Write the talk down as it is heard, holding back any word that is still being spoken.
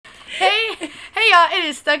y'all, it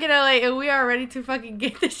is Stuck in LA, and we are ready to fucking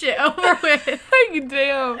get this shit over with. Like,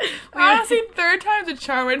 damn. Honestly, third time's a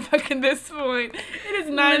charm at fucking this point. It is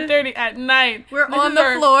 9:30 at night. We're on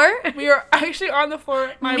the floor. We are actually on the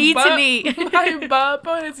floor. Knee to knee. My butt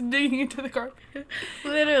bone is digging into the carpet.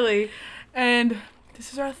 Literally. And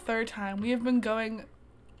this is our third time. We have been going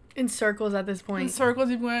in circles at this point. In circles.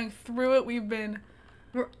 We've been going through it. We've been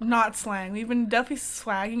not slang. We've been definitely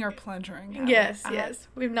swagging or plungering. Yes.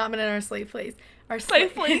 We've not been in our slave place. Our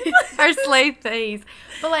slave place. Our slave phase.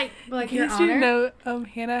 But like Your Honor. You know,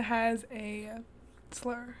 Hannah has a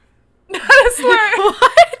slur. Not a slur.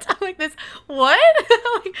 What? I'm like this. What?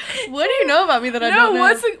 Like, what do you know about me that I don't know?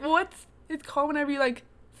 What's it's called whenever you like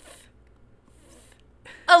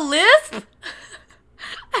a lisp?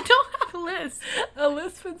 I don't have a lisp. A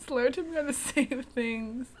lisp and slur to me are the same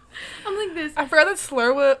things. I'm like this. I forgot that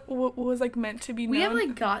slur was like meant to be known. We have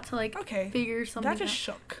like got to like figure something out. That just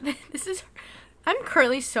shook. I'm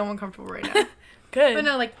currently so uncomfortable right now. Good. But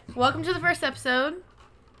no, like, welcome to the first episode.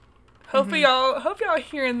 Hopefully y'all are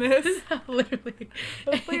hearing this. Literally.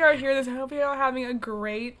 Hopefully y'all are hearing this. I hope y'all are having a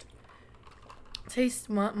great... Today's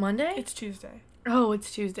Monday? It's Tuesday. Oh,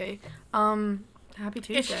 it's Tuesday. Happy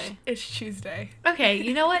Tuesday. It's Tuesday. Okay,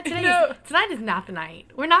 you know what? Tonight is not the night.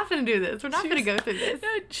 We're not gonna do this. We're not gonna go through this. No,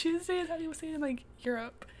 Tuesday is how people say it in, like,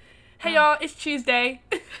 Europe. Hey, y'all, it's Tuesday.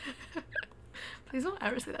 Please don't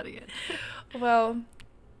ever say that again. Well,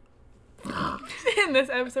 in this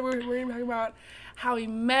episode, we're going to be talking about how we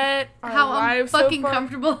met, our lives so far. How fucking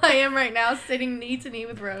comfortable I am right now sitting knee to knee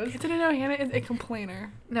with Rose. You didn't know Hannah is a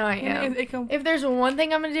complainer. No, I am. If there's one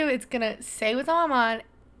thing I'm going to do, it's going to say what's on my mind,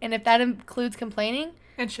 and if that includes complaining.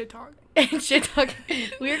 And shit talk. And shit talk.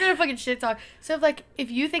 We're going to fucking shit talk. So,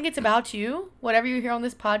 if you think it's about you, whatever you hear on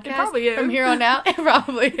this podcast, it probably is. From here on out, it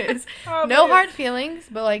probably is. No hard feelings,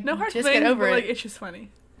 but, like, no hard just feelings, get over it. Like, it's just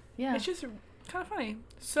funny. Yeah. It's just kind of funny.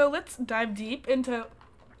 So, let's dive deep into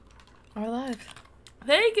our lives.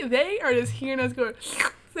 They are just hearing us going.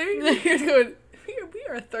 They're just going. We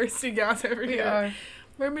are thirsty gals over here. We are.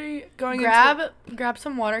 We're going grab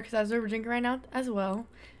some water because that's what we're drinking right now as well.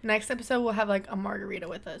 Next episode we'll have like a margarita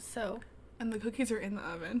with us. So. And the cookies are in the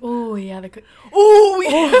oven. Oh yeah, Oh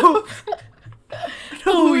yeah.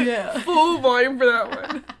 Oh yeah. Full volume for that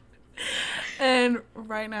one. And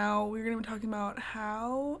right now we're gonna be talking about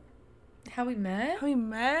how we met. Oh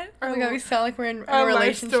my god, we sound like we're in a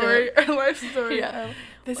relationship. Our life story. Yeah.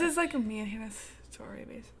 This is like me and Hannah's story,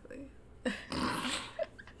 basically.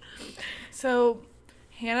 So,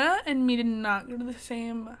 Hannah and me did not go to the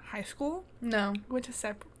same high school. No. We went to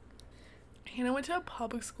separate. Hannah went to a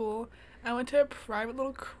public school. I went to a private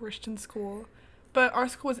little Christian school. But our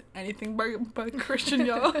school was anything but Christian,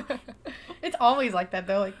 y'all. It's always like that,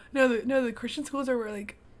 though. Like the Christian schools are where,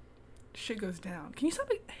 like, shit goes down. Can you stop,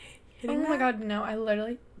 like, hitting that? My god, no. I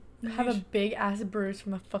literally have a big-ass bruise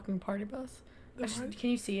from a fucking party bus. Can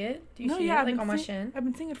you see it? Do you see it, like, on my shin? I've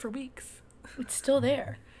been seeing it for weeks. It's still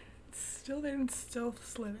there. It's still there and it's still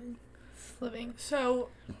sliving. So,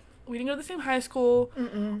 we didn't go to the same high school.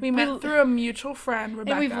 Mm-mm. We met through a mutual friend,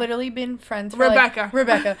 Rebecca. And we've literally been friends for Rebecca.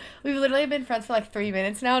 We've literally been friends for like 3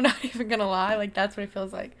 minutes now, not even gonna lie. Like, that's what it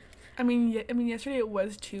feels like. I mean, yesterday it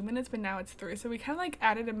was 2 minutes, but now it's 3. So we kind of, like,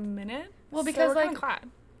 added a minute. Well, because, so we're kind of glad.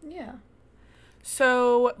 Yeah.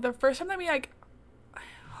 So, the first time that we, like,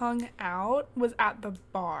 hung out was at the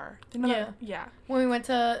bar. Yeah. When we went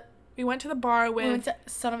to the bar with... We went to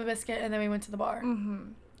Son of a Biscuit, and then we went to the bar.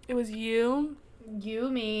 Mm-hmm. It was you,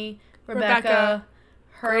 me, Rebecca,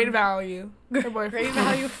 her... Great value. Her boyfriend. Great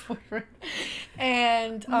value boyfriend.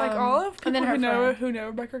 And, like, all of people who know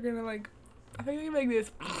Rebecca are gonna, like... I think they can make this...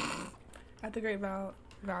 at the great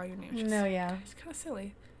value name. No, yeah. It's kind of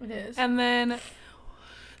silly. It is. And then...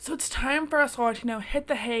 So it's time for us all to, hit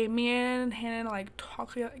the hay. Me and Hannah,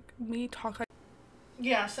 talk like...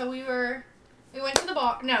 Yeah, so we went to the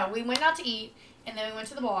bar. No, we went out to eat, and then we went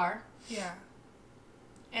to the bar. Yeah.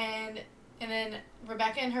 And then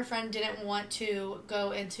Rebecca and her friend didn't want to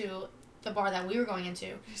go into the bar that we were going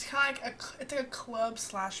into. It's kind of like it's like a club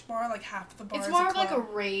 / bar. Like, half the bar it's is more a of club. like a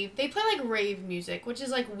rave. They play like rave music, which is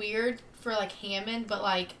like weird for like Hammond, but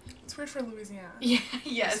like it's weird for Louisiana. Yeah,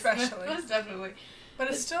 yes, especially. Most definitely. But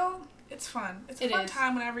it's fun. It's a fun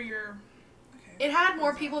time whenever you're. Okay. It had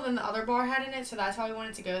more people than the other bar had in it, so that's why we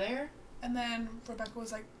wanted to go there. And then Rebecca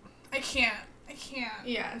was like, I can't.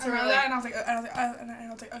 Yeah. And so I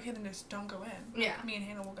was like, okay, then just don't go in. Yeah. Me and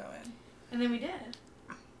Hannah will go in. And then we did.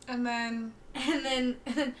 And then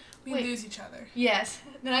we wait. lose each other. Yes.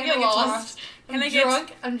 Then I And get I get lost. And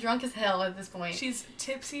I'm drunk as hell at this point. She's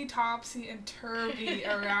tipsy, topsy, and turvy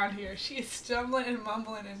around here. She is stumbling and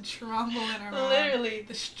mumbling and trumbling around Literally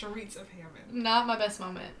the streets of Hammond. Not my best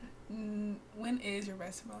moment. When is your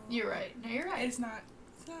best moment? You're right. No, you're right. It's not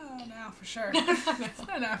now for sure. It's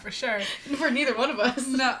not now for sure. For neither one of us.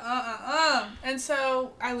 No, And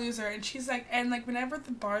so I lose her, and she's like, and like whenever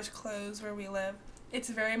the bars close where we live, it's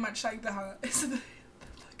very much like the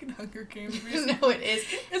fucking Hunger Games. No, it is.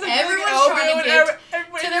 It's like Everyone's trying to get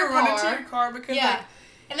to their car. To your car because like,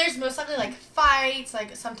 and there's most likely like fights,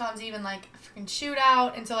 like sometimes even like a freaking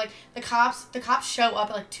shootout, and so like the cops show up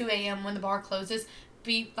at like 2 a.m. when the bar closes,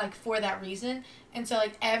 for that reason, and so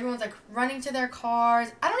like everyone's like running to their cars.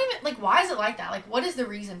 I don't even like why is it like that? Like what is the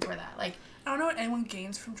reason for that? Like I don't know what anyone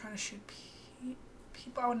gains from trying to shoot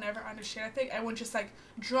people. I would never understand. I think everyone's just like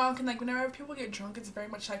drunk, and like whenever people get drunk, it's very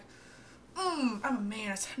much like, I'm a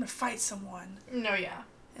man. It's time to fight someone. No, yeah.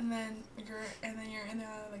 And then you're in there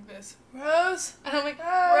like this, Rose. And I'm like,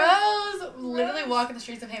 Rose. Literally walking the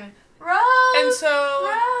streets of Hammond. Rose. And so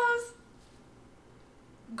Rose.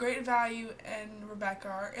 Great Value and Rebecca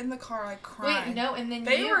are in the car like crying. Wait, no, and then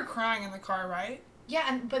they were crying in the car, right?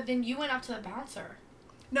 Yeah, but then you went up to the bouncer.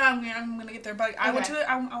 No, I'm gonna get there. But like, I went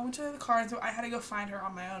Okay. to the car, and so I had to go find her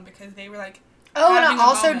on my own because they were like. Oh, and having I a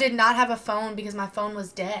also moment. did not have a phone because my phone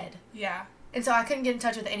was dead. Yeah. And so I couldn't get in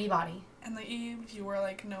touch with anybody. And like even if you were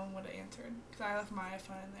like, no one would have answered because I left my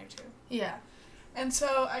iPhone in there too. Yeah. And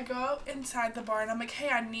so I go inside the bar and I'm like, hey,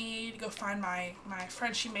 I need to go find my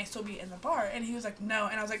friend. She may still be in the bar. And he was like, no.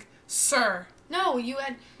 And I was like, sir. No, you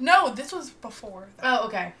had. No, this was before that. Oh,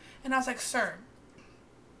 okay. And I was like, sir,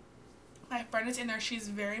 my friend is in there. She's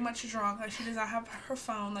very much drunk. Like, she does not have her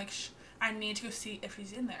phone. Like, I need to go see if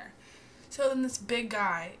she's in there. So then this big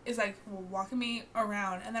guy is, like, walking me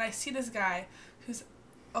around. And then I see this guy who's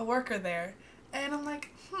a worker there. And I'm like,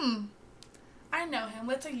 I know him.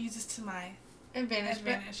 Let's, like, use this to my advantage.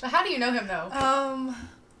 But how do you know him, though?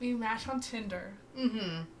 We matched on Tinder.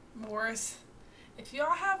 Mm-hmm. Morris, if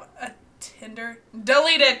y'all have a Tinder,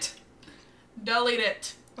 delete it. Delete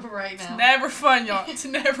it. Right now. It's never fun, y'all. It's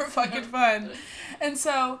never fucking fun. And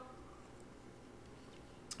so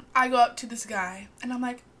I go up to this guy and I'm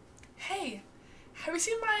like, hey, have you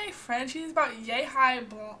seen my friend? She's about yay high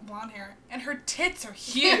blonde hair and her tits are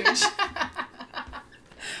huge. Because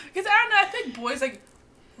I don't know, I think boys like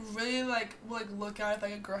really like will like look out if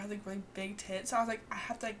like a girl has like really big tits. So I was like, I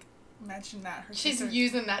have to like mention that. She's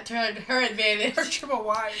using that to her advantage. Her triple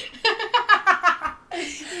Y.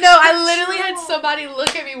 No, I literally had somebody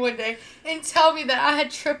look at me one day and tell me that I had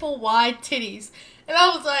triple wide titties. And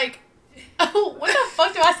I was like, oh, what the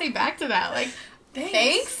fuck do I say back to that? Like,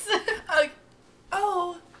 thanks? Like,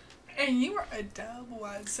 oh, and you were a double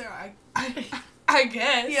wide, so I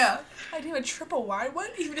guess. Yeah. I do a triple wide?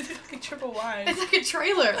 What even is like a triple wide? It's like a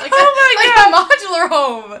trailer. Like Oh a modular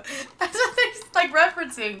home. That's what they're like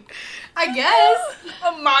referencing. I guess.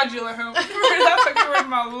 A modular home. That's like the word in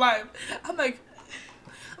my life. I'm like,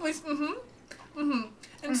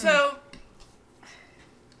 And so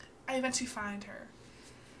I eventually find her.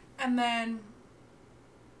 And then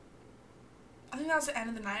I think that was the end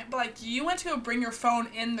of the night. But like you went to go bring your phone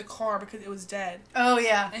in the car because it was dead. Oh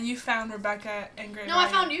yeah. And you found Rebecca and Great No, Value.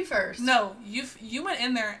 I found you first. No, you went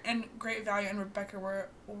in there and Great Value and Rebecca were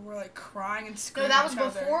like crying and No, screaming. that was at each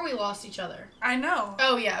other. before we lost each other. I know.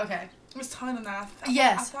 Oh yeah, okay. I was telling them that.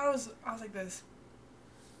 Yes. I thought I was like this.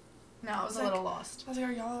 No, I was a little lost. I was like,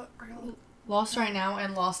 are y'all Lost right now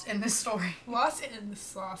and lost in this story. lost in the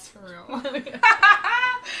sauce for real?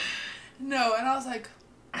 No, and I was like,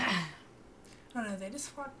 I don't know. They just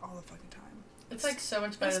fought all the fucking time. It's like so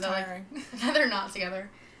much better It's that tiring. like they're not together.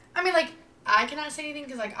 I mean, like I cannot say anything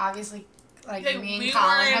because like obviously like Yeah, me and we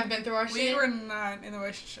Colin were have been through our We shit. were not in a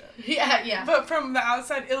relationship. Yeah. But from the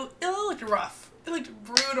outside, it looked rough. It looked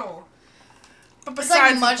brutal. But It's,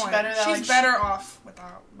 besides like, much the point, better that, she's like, better off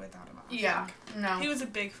without him. I Yeah. think. No. He was a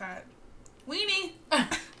big fat weenie.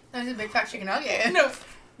 There's a big fat chicken nugget. No.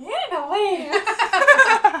 Yeah,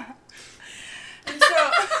 And so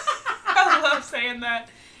I love saying that.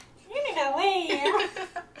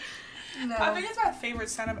 no. I think it's my favorite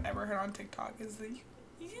sound I've ever heard on TikTok is the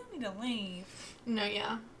you need to leave. No,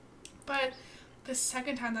 yeah. But the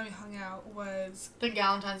second time that we hung out was The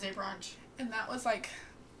Valentine's Day brunch. and that was like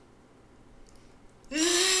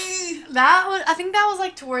I think that was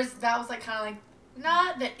like kind of like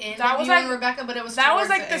not the end That of was you like- and Rebecca, but it was that was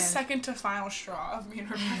towards like the end. second to final straw of me and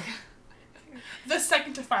Rebecca. The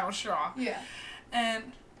second to final straw. Yeah.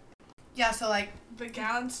 And Yeah, so like the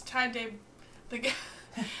Valentine's Day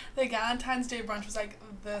The Valentine's Day brunch was like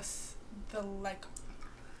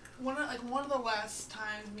one of the last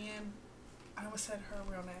times me and I almost said her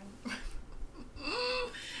real name.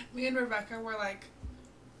 Me and Rebecca were like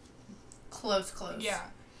close. Yeah.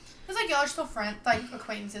 It's like y'all are still friends, like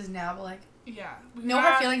acquaintances now, but like Yeah. know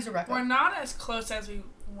her feelings, Rebecca. We're not as close as we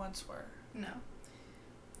once were. No.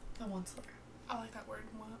 The once were. I like that word.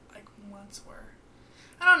 Once were.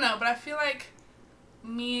 I don't know, but I feel like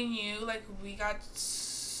me and you, like we got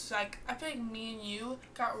like I feel like me and you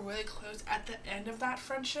got really close at the end of that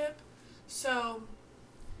friendship. So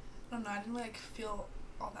I don't know. I didn't like feel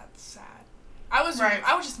all that sad. I was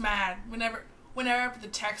just mad whenever the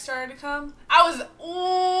text started to come. I was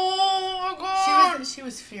oh my god. She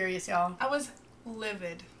was furious, y'all. I was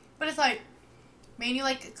livid. But it's like me and you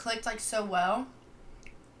like clicked like so well.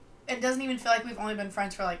 It doesn't even feel like we've only been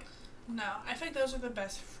friends for like. No, I think those are the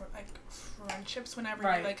best friendships whenever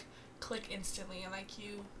you like click instantly and like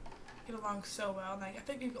you get along so well. And, like I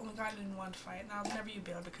think we've only gotten in one fight, and whenever you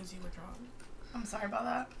bailed because you were drunk. I'm sorry about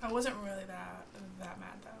that. I wasn't really that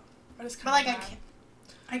mad though. I just but like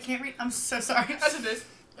I can't read. I'm so sorry. That's what it is.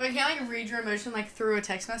 I can't like read your emotion like through a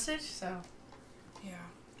text message. So. Yeah.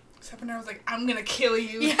 Except when I was like, I'm gonna kill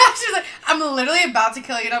you. Yeah, she's like, I'm literally about to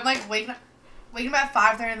kill you, and I'm like waking up at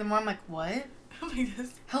 5:30 in the morning. I'm like, what? I'm like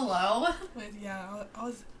this. Hello. But yeah, I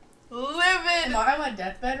was livid. Am I on my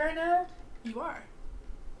deathbed right now? You are.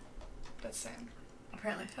 But same.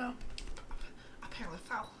 Apparently so. Apparently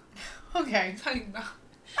foul. Okay. No.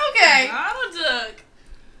 Okay. Not a duck.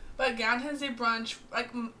 But Valentine's Day brunch,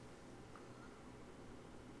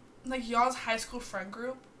 like y'all's high school friend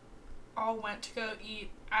group, all went to go eat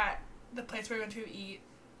at the place where we went to eat.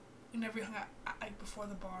 Whenever we hung out like before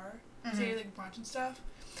the bar, to eat like brunch and stuff.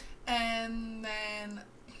 And then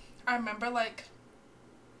I remember like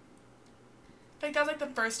that was like the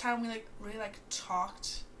first time we like really like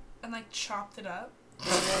talked and like chopped it up.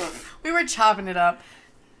 We were chopping it up.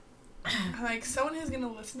 Like someone who's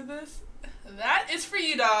gonna listen to this, that is for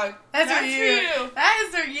you, dog. That's for you. That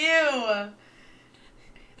is for you.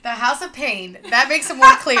 The House of Pain. That makes it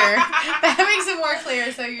more clear. That makes it more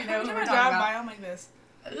clear, so you know who we're talking about. I'm like this.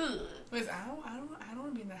 Ugh. Because I don't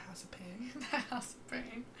want to be in the House of Pain. The House of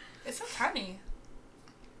Pain. It's so tiny.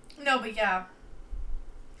 No, but yeah.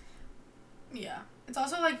 Yeah. It's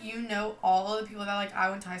also like you know all of the people that like I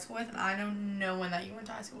went to high school with, and I know no one that you went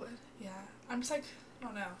to high school with. Yeah. I'm just like, I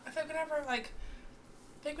don't know. I think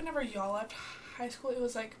whenever y'all left high school, it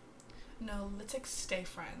was like, no, let's like stay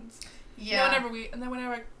friends. Yeah. And then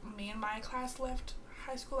whenever like, me and my class left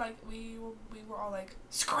high school, like we were all like,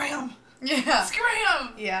 scram. Yeah.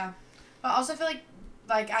 Scram. Yeah. But I also feel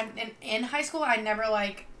like I'm in high school, I never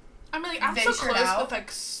like. I mean, like I'm so close with like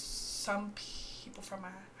some people from my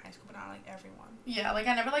high school, but not like everyone. Yeah, like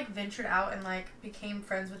I never like ventured out and like became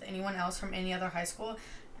friends with anyone else from any other high school,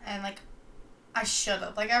 and like I should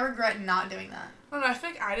have. Like I regret not doing that. I don't know. I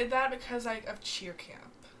think I did that because like of cheer camp.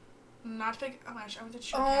 Not think. Oh my gosh, I went to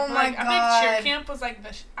cheer camp. Oh my god. I think cheer camp was like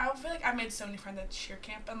the. I feel like I made so many friends at cheer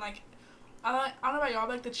camp, and like I don't know about y'all,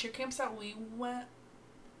 but like the cheer camps that we went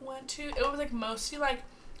to, it was like mostly like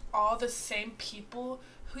all the same people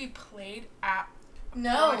who we played at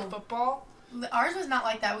like, football. Ours was not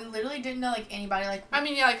like that. We literally didn't know like anybody. Like I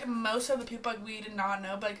mean, yeah, like most of the people like we did not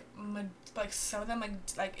know, but like some of them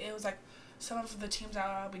like it was like some of the teams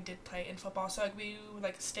that we did play in football. So like we would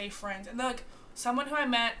like stay friends, and then like someone who I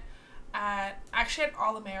met at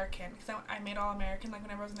All American, because I made All American like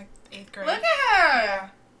whenever I was in like 8th grade. Look at her. Yeah.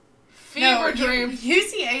 Fever dream.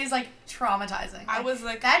 UCA is like traumatizing. I was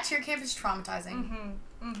like that cheer camp is traumatizing.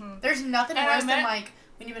 There's nothing worse than like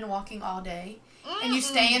when you've been walking all day and you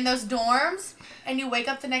stay in those dorms and you wake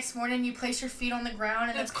up the next morning and you place your feet on the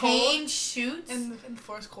ground and the pain shoots. And the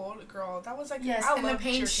floor's cold, girl. That was like yes, and the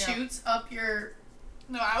pain shoots up your.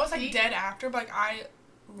 No, I was like dead after, but like I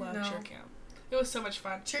love cheer camp. It was so much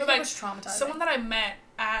fun. Cheer camp was traumatizing. Someone that I met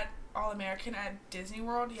at All American at Disney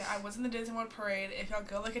World. Yeah, I was in the Disney World parade. If y'all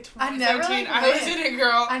go look at 2017, I was in it,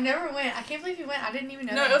 girl. I never went. I can't believe you went. I didn't even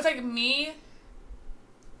know. No, it was like me.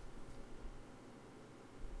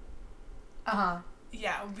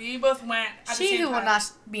 Yeah, we both went at the same time. She who will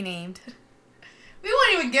not be named. We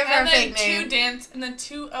won't even give her a fake name. And then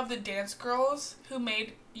two of the dance girls who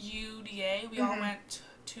made UDA, we all went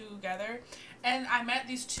together. And I met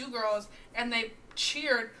these two girls, and they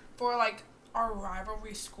cheered for, like, our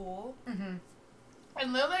rivalry school. And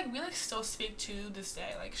they're, like, we, like, still speak to this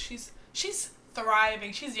day. Like, she's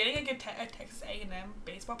thriving. She's dating a Texas A&M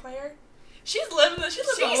baseball player. She's living the life.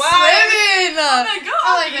 Living. Oh my god,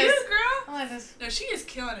 I like this, girl. I like this. No, she is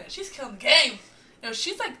killing it. She's killing the game. No,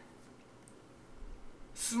 she's, like,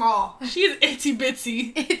 small. She is itsy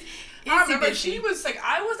bitsy. I remember bitsy. she was like,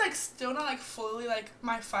 I was like still not like fully like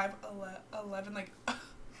my 5'11" like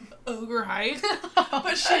ogre height,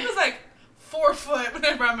 but she was like 4 foot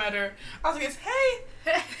whenever I met her. I was like, hey.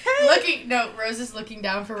 Rose is looking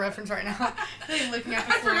down for reference right now. Like looking at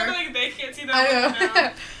the I floor. forgot like they can't see I that know.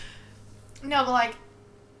 now. No, but like,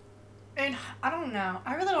 and I don't know.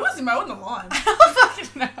 I really Who don't. was mowing the lawn? I don't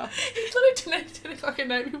fucking know. It's literally 10 o'clock at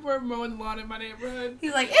night. People are mowing the lawn in my neighborhood.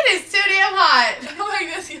 He's like, it is too damn hot. I'm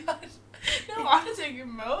like this. No, honestly, you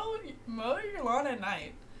mow your lawn at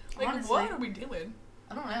night. Like, Honestly. what are we doing?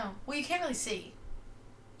 I don't know. Well, you can't really see.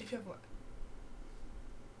 If you have what?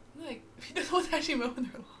 Like, if he doesn't want to actually mow their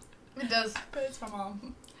lawn. It does. I bet it's my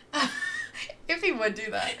mom. If he would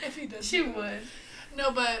do that. If he does. She would.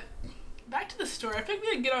 No, but back to the story. I think we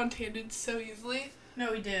like, get on tangents so easily.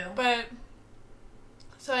 No, we do. But,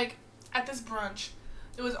 so like, at this brunch,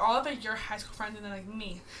 it was all of like, your high school friends and then like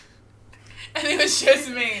me. And it was just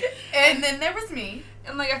me. And then there was me.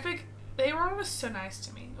 And like, I think they were always so nice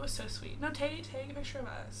to me. It was so sweet. No, take a picture of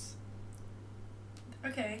us.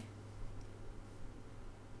 Okay.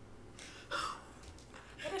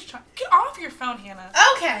 Get off your phone, Hannah.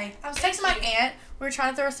 Okay. I was texting my aunt. We were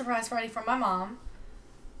trying to throw a surprise party for my mom.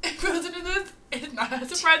 If we listen to this, it's not a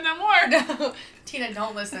surprise no more. No. Tina,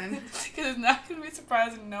 don't listen. Because it's not going to be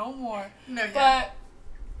surprising no more. No, yeah. But,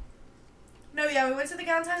 No, yeah, we went to the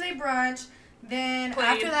Valentine's Day brunch. Then Played.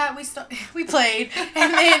 after that, we played.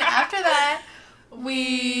 And then after that,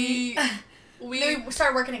 we then we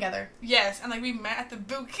started working together. yes, and like we met at the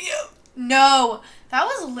boot camp. No. That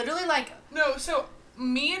was literally like, No, so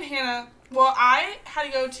me and Hannah, well, I had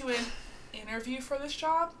to go to an interview for this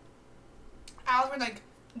job. I was wearing like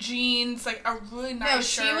jeans, like a really nice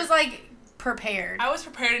shirt. she was like prepared. I was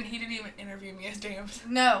prepared and he didn't even interview me as damn.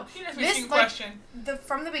 No. He didn't ask me a single question.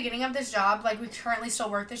 From the beginning of this job, like we currently still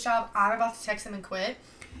work this job, I'm about to text him and quit.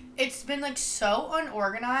 It's been like so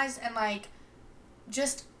unorganized and like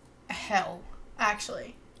just hell,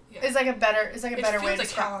 actually. Yeah. It's like a better way to It feels like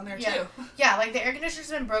describe. hell in there Yeah. too. Yeah, like the air conditioner's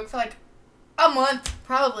been broke for like a month,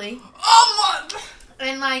 probably. A month!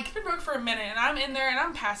 And like It's been broke for a minute and I'm in there and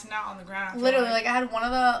I'm passing out on the ground. I feel literally, like I had one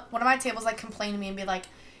of my tables like complain to me and be like,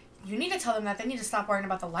 you need to tell them that they need to stop worrying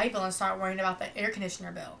about the light bill and start worrying about the air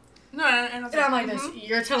conditioner bill. No, and I was And I'm like, mhm. this,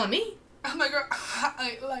 you're telling me? I'm like, girl,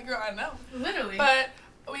 girl, I know. Literally. But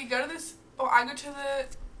we go to this, I go to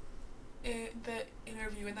the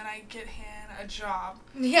interview and then I get Hannah a job.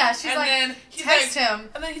 Yeah, she's and like, then he's text like, him.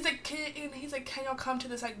 And then he's like, can y'all come to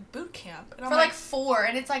this like boot camp? And I'm For like 4,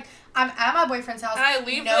 and it's like, I'm at my boyfriend's house, and I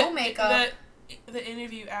leave no makeup. the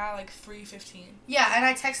interview at like 3:15. Yeah, and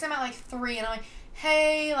I text him at like 3, and I'm like,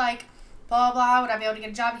 hey, like, blah, blah, would I be able to get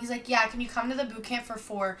a job? He's like, yeah, can you come to the boot camp for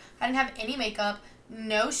 4? I didn't have any makeup,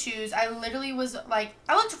 no shoes. I literally was like,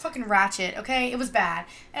 I looked fucking ratchet, okay? It was bad.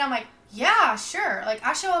 And I'm like, yeah, sure. Like,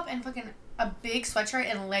 I show up in fucking a big sweatshirt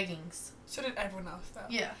and leggings. So did everyone else though.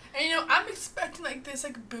 Yeah. And you know, I'm expecting like this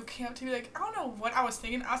like boot camp to be like, I don't know what I was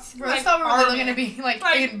thinking. I was thinking, Bro, I like, thought we were literally army. gonna be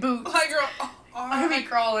like in boots. Like girl, Army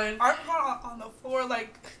crawling. on the floor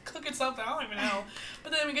like cooking something. I don't even know.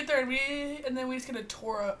 But then we get there and then we just get a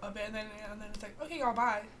tour of it and then it's like, okay, y'all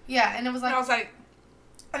bye. Yeah, and it was like, And I was like,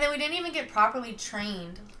 and then we didn't even get properly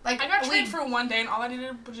trained. Like I got trained for one day and all I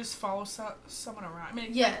needed was just follow someone around. I mean,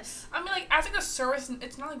 yes. like as like a service,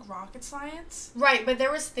 it's not like rocket science. Right, but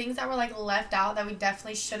there was things that were like left out that we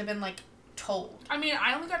definitely should have been like told. I mean,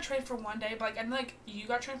 I only got trained for one day, but like and like you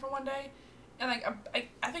got trained for one day, and like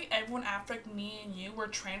I think everyone after like me and you were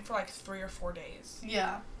trained for like 3 or 4 days.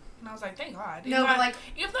 Yeah. And I was like, thank God. No, but like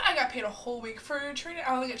even though I got paid a whole week for training,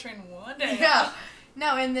 I only get trained one day. yeah.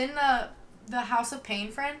 No, and then the House of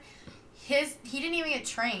Pain friend, he didn't even get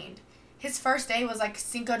trained. His first day was like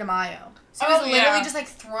Cinco de Mayo. So he was literally just like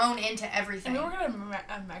thrown into everything. And we were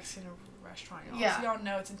at a Mexican restaurant, y'all. Yeah. So y'all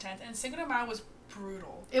know it's intense. And Cinco de Mayo was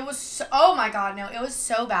brutal. It was so, oh my god, no, it was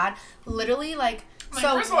so bad. Literally like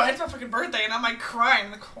so first of all, it's my fucking birthday and I'm like crying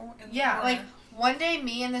in the corner. Yeah, like one day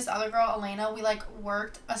me and this other girl, Elena, we like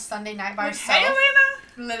worked a Sunday night by ourselves. Hey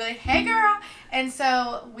Elena! Literally, hey girl. And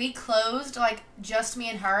so we closed like just me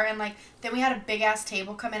and her, and like then we had a big ass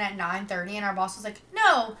table come in at 9:30, and our boss was like,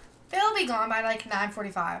 no, they'll be gone by like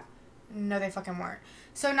 9:45. No, they fucking weren't.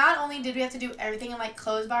 So not only did we have to do everything and like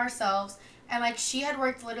close by ourselves, and like she had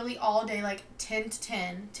worked literally all day, like 10 to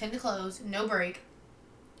 10 to close, no break.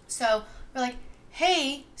 So we're like,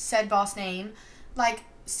 hey, said boss name, like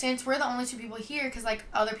since we're the only 2 people here, because like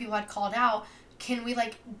other people had called out, can we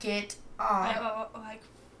like get like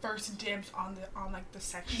first dibs on like the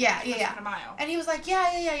section. Yeah. Mile. And he was like,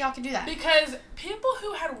 yeah, y'all can do that. Because people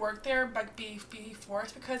who had worked there like before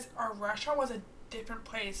us, because our restaurant was a different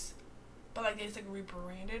place, but like they just like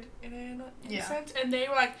rebranded it in Yeah. a sense. And they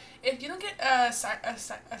were like, if you don't get a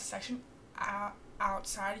section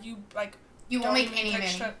outside, you like You won't make any money.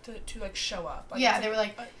 to like show up. Like, yeah, they were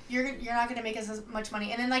like, you're not gonna make as much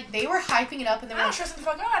money, and then like they were hyping it up, and they were I like, was stressing the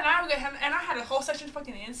fuck out, and I had a whole section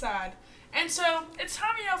fucking inside. And so it's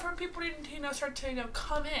time, for people to, start to,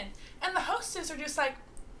 come in. And the hostess are just like,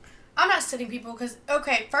 I'm not sitting people because,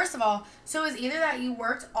 okay, first of all, so it was either that you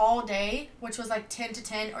worked all day, which was like 10 to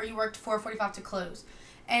 10, or you worked 4:45 to close.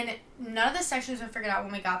 And none of the sections were figured out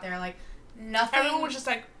when we got there. Like, nothing. Everyone was just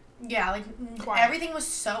like, yeah, like, quiet. Everything was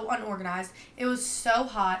so unorganized. It was so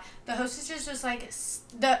hot. The hostesses just, like,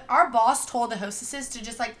 our boss told the hostesses to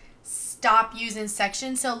just, like, stop using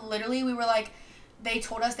sections. So, literally, we were, like, they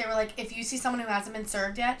told us, they were, like, if you see someone who hasn't been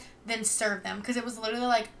served yet, then serve them. Because it was literally,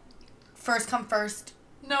 like, first come, first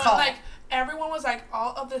no, call. like, everyone was, like,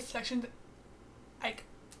 all of the sections, like,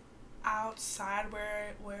 outside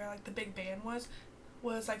where like, the big band was,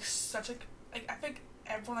 like, such, like, I think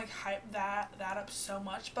everyone, like, hyped that up so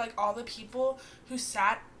much. But, like, all the people who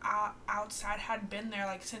sat outside had been there,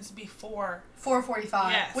 like, since before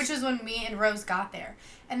 4:45, yes. Which was when me and Rose got there.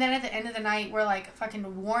 And then at the end of the night, we're, like,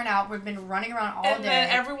 fucking worn out. We've been running around all day. And then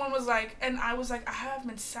everyone was like, and I was like, I haven't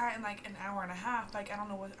been sat in, like, an hour and a half. Like, I don't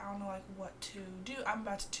know, like, what to do. I'm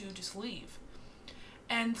about to just leave.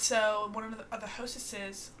 And so one of the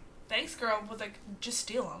hostesses, thanks girl, was like, just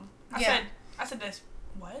steal them. I said this,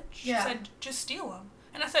 what? She said, just steal them.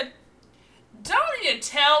 And I said, don't need to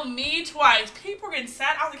tell me twice. People were getting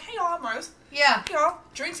sad. I was like, hey y'all, I'm Rose. Yeah. Hey y'all,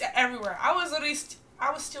 drinks everywhere. I was literally,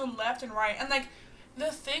 I was stealing left and right. And like, the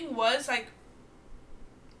thing was, like,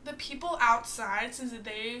 the people outside, since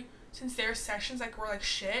their sections, like, were like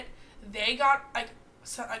shit, they got like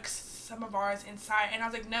some of ours inside. And I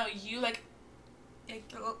was like, no, you like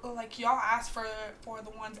y'all asked for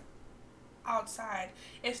the ones outside.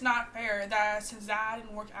 It's not fair that since that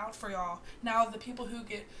didn't work out for y'all, now the people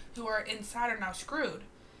who are inside are now screwed.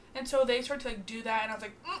 And so they started to like do that, and I was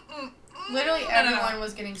like, literally everyone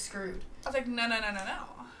was getting screwed. I was like, no,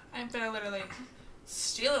 I'm gonna literally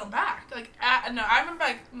steal them back. Like, no, I remember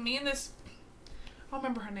like me and this, I don't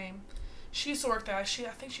remember her name. She used to work there. I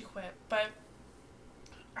think she quit, but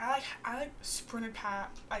I sprinted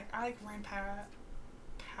past, I ran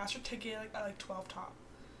past her ticket at like 12 top.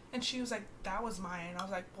 And she was like, that was mine. I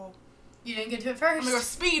was like, well, you didn't get to it first. I'm gonna go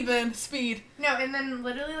speed then. Speed. No, and then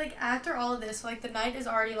literally, like, after all of this, like, the night is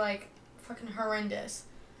already, like, fucking horrendous.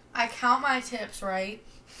 I count my tips, right?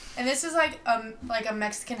 And this is, like a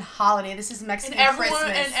Mexican holiday. This is Mexican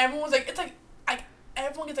Christmas. And everyone's like, it's like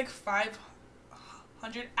everyone gets, like,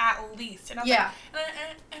 500 at least. And I was like,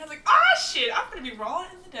 and I was like, oh, shit, I'm gonna be rolling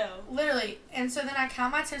in the dough. Literally. And so then I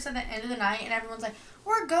count my tips at the end of the night, and everyone's like,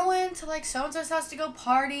 we're going to, like, so-and-so's house to go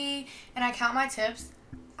party. And I count my tips.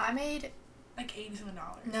 I made... like $87.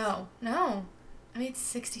 No. I made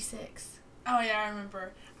 66. Oh, yeah, I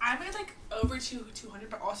remember. I made, like, over 200,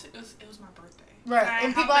 but also it was my birthday. Right.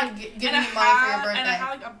 And people had given me money for your birthday. And I had,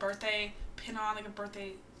 like, a birthday pin on, like, a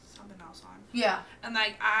birthday something else on. Yeah. And,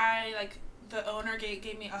 like, the owner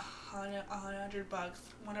gave me $100.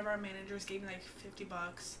 One of our managers gave me, like,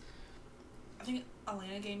 $50. I think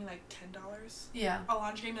Elena gave me like $10. Yeah.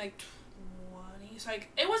 Alondra gave me like 20. So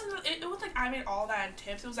like it was like I made all that in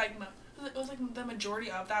tips. It was like the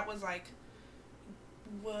majority of that was like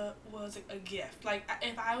was a gift. Like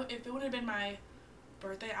if it would have been my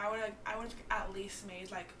birthday, I would have at least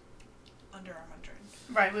made like under 100.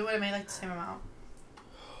 Right. We would have made like the same amount.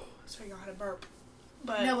 Sorry, y'all had a burp.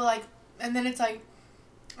 But no, but like, and then it's like,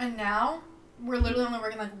 and now we're literally only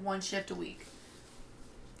working like one shift a week.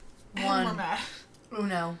 One. And we're mad.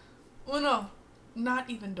 Uno. Not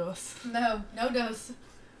even dos. No dos.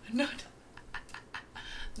 No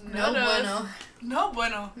bueno. No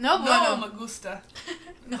bueno. No bueno. No me gusta.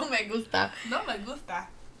 No me gusta. No me gusta.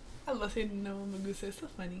 I love saying no me gusta. It's so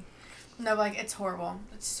funny. No, but like, it's horrible.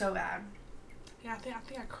 It's so bad. Yeah, I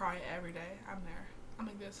think I cry every day. I'm there. I'm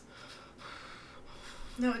like this.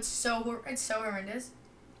 No, it's so horrendous.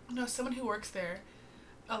 No, someone who works there,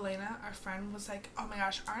 Elena, our friend, was like, oh my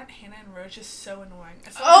gosh, aren't Hannah and Rose just so annoying?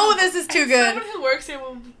 This is too good. Someone who works there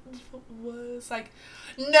was like,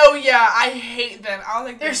 no, yeah, I hate them. I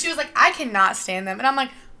was like, she was like, I cannot stand them. And I'm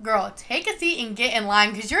like, girl, take a seat and get in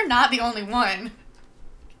line because you're not the only one.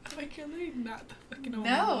 I'm like, you're literally not the fucking only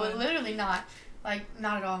one. No, literally not. Like,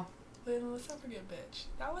 not at all. But let's not forget, bitch.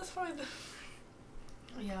 That was probably the...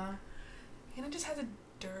 Yeah. Hannah just has a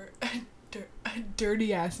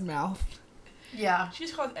dirty ass mouth. Yeah. She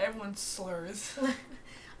just calls everyone slurs.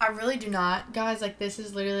 I really do not. Guys, like, this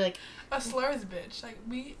is literally, like... A slur is bitch.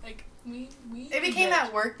 Like, It became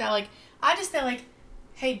at work that, like, I just said, like,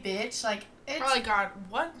 hey, bitch, like, it's... Oh, my God,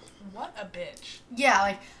 what a bitch. Yeah,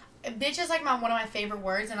 like, bitch is, like, one of my favorite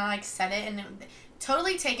words, and I, like, said it, and it,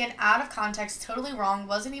 totally taken out of context, totally wrong,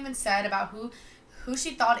 wasn't even said about who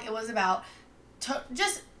she thought it was about.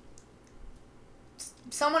 Just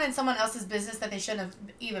someone in someone else's business that they shouldn't have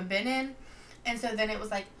even been in. And so then it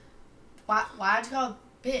was like, why'd you call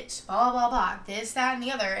bitch, blah, blah, blah, this, that, and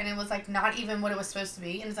the other. And it was, like, not even what it was supposed to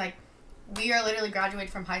be. And it's like, we are literally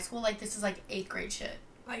graduated from high school. Like, this is, like, 8th grade shit.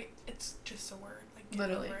 Like, it's just a word. Like, get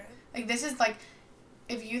literally. over it. Like, this is, like,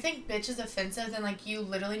 if you think bitch is offensive, then, like, you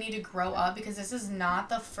literally need to grow up, because this is not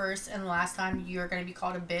the first and last time you're going to be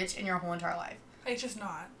called a bitch in your whole entire life. Like, it's just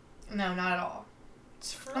not. No, not at all.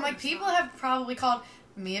 It's I'm like, people have probably called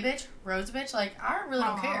me a bitch, Rose a bitch. Like, I really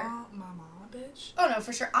don't care. My mom a bitch? Oh, no,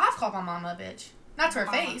 for sure. I've called my mama a bitch. Not to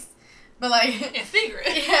her face. But, like... In secret.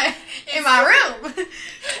 Yeah. In my room.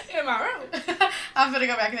 In my room. I'm gonna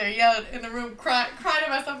go back there, yell in the room, cry to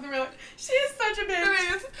myself in the room, like, she is such a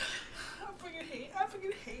bitch. I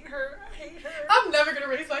fucking hate her. I hate her. I'm never gonna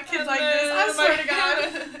raise my kids like this. I swear to God.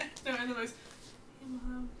 No, and the most, hey,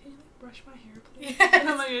 Mom, can you, like, brush my hair, please? Yes. And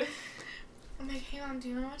I'm like, hey, Mom, do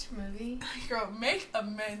you want to watch a movie? Girl, make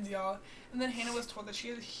amends, y'all. And then Hannah was told that she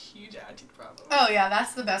has a huge attitude problem. Oh, yeah,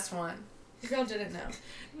 that's the best one. The girl didn't know.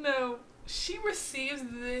 No, she receives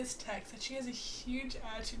this text that she has a huge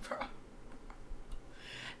attitude problem.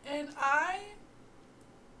 And I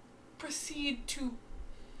proceed to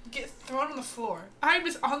get thrown on the floor. I'm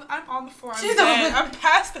on the floor. I'm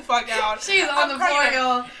passed the fuck out. She's on the floor,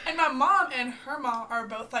 y'all. And my mom and her mom are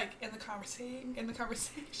both, like, in the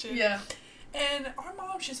conversation. Yeah. And our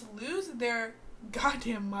moms just lose their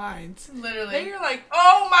goddamn minds. Literally. They're like,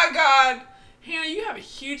 oh my God, Hannah, you have a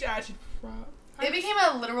huge attitude problem. It became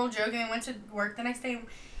a literal joke, and we went to work the next day,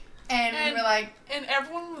 and we were like... And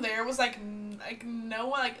everyone there was like no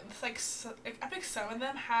one, like, I think some of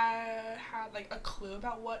them had like, a clue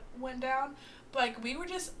about what went down, but, like, we were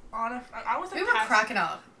just on a... We were cracking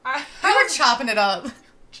up. We were chopping it up.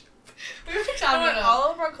 We were chopping it up.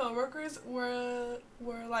 All of our coworkers were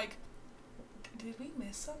like, did we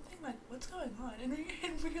miss something? Like, what's going on? And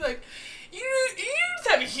we were like, you just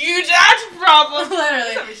have a huge attitude problem.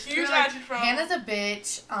 Literally. You have a huge attitude problem. Hannah's a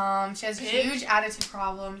bitch. She has a huge attitude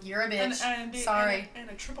problem. You're a bitch. Sorry. And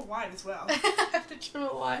a triple wide as well. The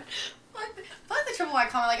triple wide. Fuck the triple wide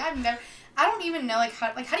comment. Like, I don't even know, like,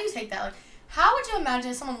 how do you take that? Like, how would you imagine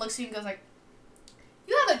if someone looks at you and goes, like,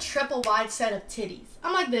 you have a triple wide set of titties?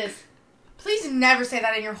 I'm like this. Please never say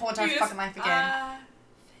that in your whole entire fucking life again.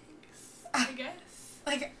 I guess.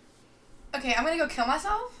 Like, okay, I'm gonna go kill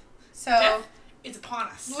myself. So Death is upon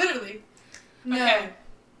us. Literally. No. Okay.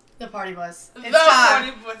 The party bus. It's the time.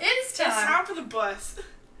 Party bus. It's time. It's time for the bus.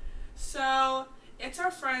 So it's our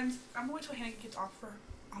friends. I'm gonna wait till Hannah gets off of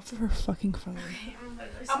her fucking phone.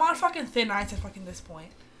 I'm on fucking thin ice at fucking this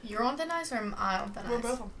point. You're on thin ice, or am I on thin ice? We're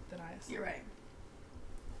both on thin ice. You're right.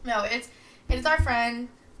 No, it's our friend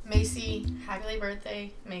Macy. Happy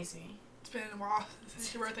birthday, Macy. It's been a while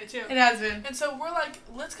since your birthday too. It has been. And so we're like,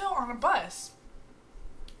 let's go on a bus.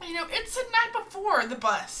 And, you know, it's the night before the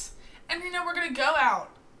bus, and, you know, we're gonna go out.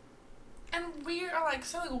 And we are like,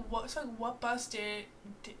 what bus did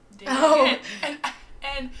we get?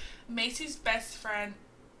 And Macy's best friend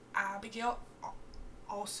Abigail,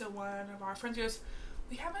 also one of our friends, goes,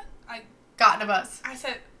 we haven't, like, gotten a bus. I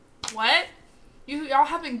said, what? Y'all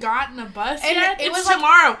haven't gotten a bus yet? It was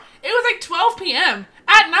tomorrow. It was like 12 p.m.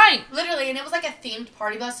 at night. Literally, and it was like a themed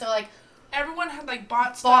party bus, so, like, everyone had, like,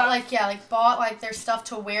 bought stuff. Bought their stuff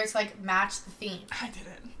to wear to, like, match the theme. I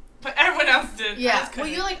didn't. But everyone else did. Yeah. Well,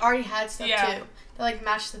 you, like, already had stuff, too. That, like,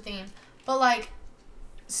 matched the theme. But, like,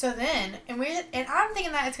 so then, and I'm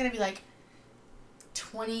thinking that it's going to be, like,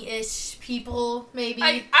 20-ish people, maybe.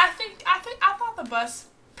 I thought the bus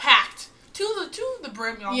packed to the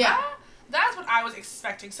brim, y'all. Yeah. That's what I was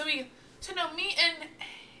expecting. So me and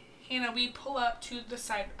Hannah, we pull up to the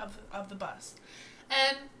side of the bus.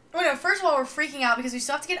 And... well, no, first of all, we're freaking out because we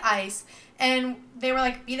still have to get ice. And they were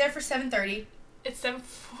like, be there for 7:30. It's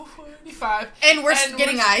 7:45. And we're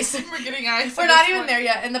getting ice. We're getting ice. We're not even there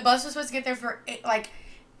yet. And the bus was supposed to get there for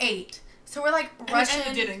 8. So we're like rushing.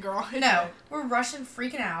 And it didn't, girl. We're rushing,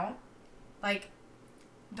 freaking out. Like,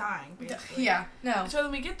 dying, basically. Yeah, no. So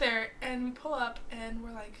then we get there and we pull up and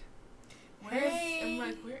we're like, where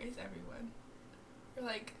is everyone? We're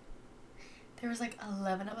like, there was like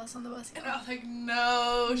 11 of us on the bus. And I was like,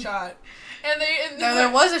 no shot. And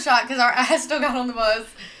there was a shot because our ass still got on the bus.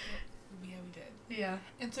 Yeah, we did. Yeah.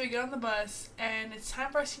 And so we get on the bus and it's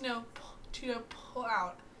time for us, to pull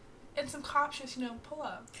out. And some cops just, pull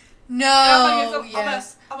up. No.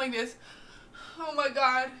 Yes. I'm like this. Oh my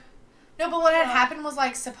god. No, but what had happened was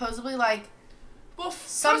like supposedly like. Well,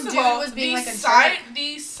 some dude was being like a site, jerk.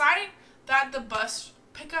 The site that the bus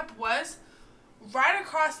pickup was right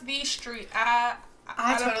across the street at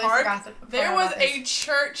totally a park. forgot there was a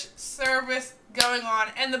church service going on,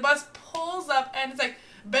 and the bus pulls up, and it's like,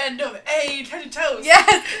 bend over, hey, touch your toes.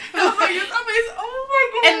 Yes. I'm like, it's amazing. Oh my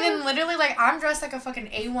god. And then literally, like, I'm dressed like a fucking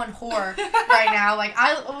A1 whore right now. Like,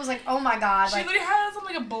 I was like, oh my god. She like, literally has on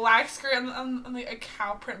like a black skirt and like a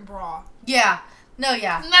cow print bra. Yeah. No,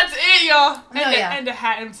 yeah. And that's it, y'all. Yeah. And a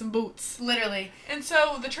hat and some boots. Literally. And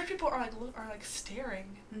so the church people are like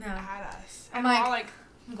staring at us. And I'm we're all like,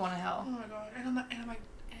 I'm going to hell. oh my god. And I'm like,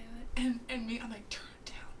 and me, I'm like, turn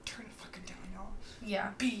it down. Turn it fucking down, y'all.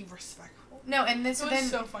 Yeah. Be respectful. No, and then it was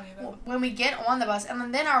so funny though. When we get on the bus,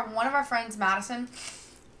 and then one of our friends, Madison,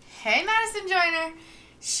 hey Madison Joyner,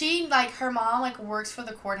 she, like, her mom, like, works for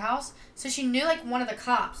the courthouse, so she knew, like, one of the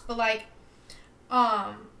cops, but, like,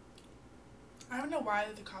 I don't know why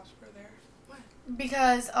the cops were there. What?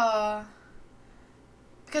 Because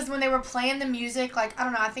when they were playing the music, like, I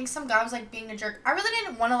don't know, I think some guy was, like, being a jerk. I really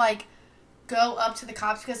didn't want to, like, go up to the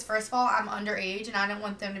cops because, first of all, I'm underage, and I didn't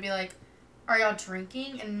want them to be like, are y'all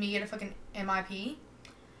drinking? And me get a fucking MIP.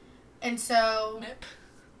 And so... MIP?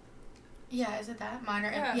 Yeah, is it that?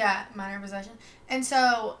 Minor? Yeah, minor possession. And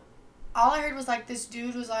so, all I heard was, like, this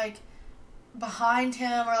dude was, like, behind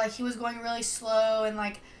him, or, like, he was going really slow, and,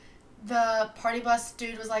 like, the party bus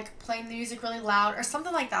dude was, like, playing the music really loud, or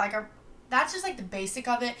something like that. Like, that's just, like, the basic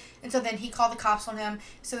of it. And so then he called the cops on him.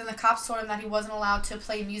 So then the cops told him that he wasn't allowed to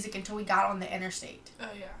play music until we got on the interstate. Oh,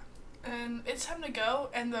 yeah. And it's time to go,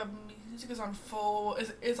 and the music is on full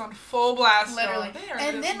blast. Literally.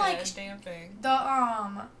 And then, like, damn thing.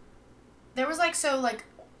 There was, like, so, like,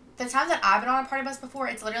 the times that I've been on a party bus before,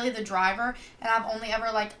 it's literally the driver, and I've only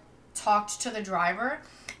ever, like, talked to the driver.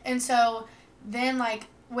 And so then, like,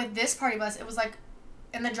 with this party bus, it was, like,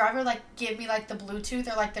 and the driver, like, gave me, like, the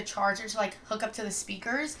Bluetooth or, like, the charger to, like, hook up to the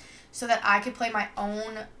speakers so that I could play my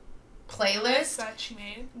own playlist. That she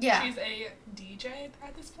made? Yeah. She's a DJ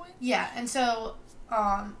at this point? Yeah, and so,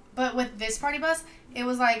 but with this party bus, it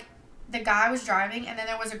was, like, the guy was driving, and then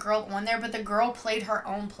there was a girl on there, but the girl played her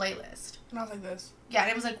own playlist. And I was like this. Yeah, and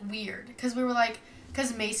it was, like, weird, because we were, like,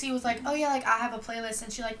 because Macy was like, oh, yeah, like, I have a playlist,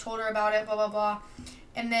 and she, like, told her about it, blah, blah, blah.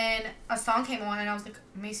 And then a song came on, and I was like,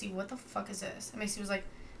 Macy, what the fuck is this? And Macy was like,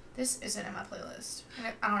 this isn't in my playlist.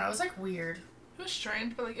 And I don't know, it was, like, weird. It was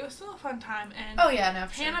strange, but, like, it was still a fun time. And oh, yeah, no,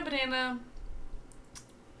 for Hannah sure. Banana...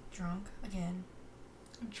 Drunk again.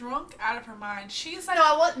 Drunk out of her mind. She's, like... No,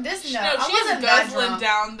 I wasn't she's that guzzling drunk.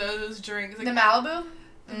 down those drinks. Like, the Malibu?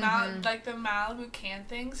 Like, the Malibu can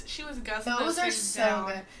things. She was guzzling those are things so down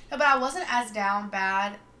good. No, but I wasn't as down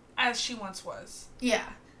bad. as she once was. Yeah,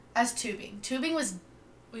 as tubing. Tubing was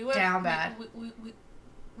We went down bad.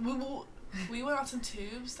 We went on some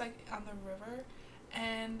tubes, like, on the river,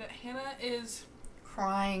 and Hannah is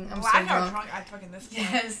crying. I'm so blackout drunk. drunk at fucking this point.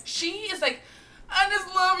 Yes. She is like, I just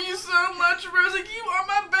love you so much, Rose. Like, you are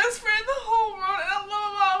my best friend in the whole world, and I love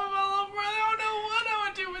my mom and my little brother. I don't know what I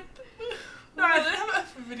would do with No, I have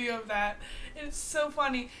a video of that. It's so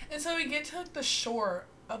funny. And so we get to, like, the shore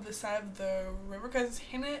of the side of the river, because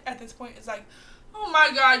Hannah at this point is like, oh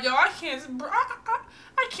my god, yo, I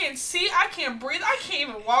can't see, I can't breathe, I can't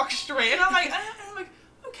even walk straight. And I'm like,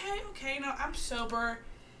 okay, no, I'm sober.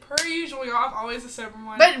 Per usual, y'all, I'm always a sober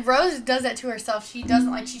one. But Rose does that to herself. She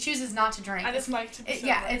doesn't, like, she chooses not to drink. I just like to be sober.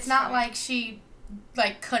 Yeah, it's not like she,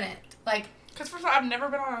 like, couldn't. Like, because first of all, I've never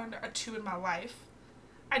been on a tube in my life.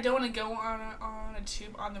 I don't want to go on a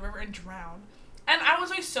tube on the river and drown. And I was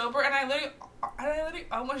like sober, and I literally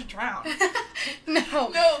almost drowned. No.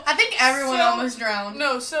 I think everyone almost drowned.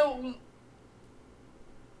 No, so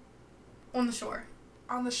on the shore.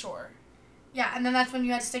 On the shore. Yeah, and then that's when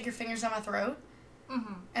you had to stick your fingers down my throat.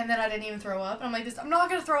 Mm-hmm. And then I didn't even throw up. And I'm like, I'm not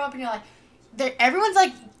gonna throw up. And you're like, everyone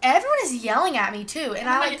is yelling at me too. And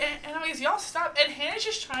I'm like, y'all stop. And Hannah's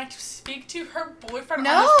just trying to speak to her boyfriend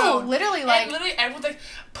no, on the phone. literally, like. And literally everyone's like,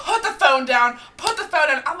 put the phone down.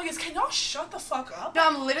 I'm like, can y'all shut the fuck up? No,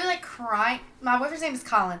 I'm literally, like, crying. My boyfriend's name is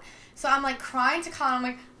Colin. So I'm, like, crying to Colin. I'm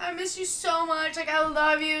like, I miss you so much. Like, I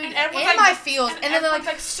love you. And everyone's in like, my feels. And then they're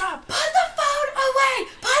like, stop. Put the phone away.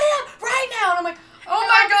 Put it up right now. And I'm like, oh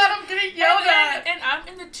my god, I'm getting yelled at. And I'm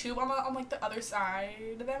in the tube. I'm on, like, the other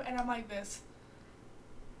side of them. And I'm like this.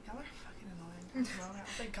 Y'all are fucking annoying. I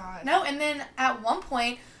was like, God. No, and then at one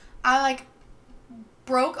point, I, like,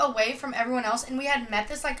 broke away from everyone else. And we had met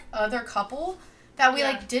this, like, other couple that we,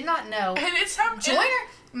 like, did not know. And it's how Joyner,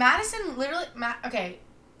 Madison, literally, okay,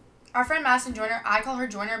 our friend Madison Joyner, I call her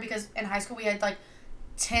Joyner because in high school we had, like,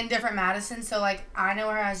 10 different Madisons, so, like, I know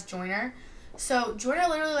her as Joyner. So, Joyner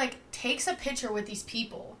literally, like, takes a picture with these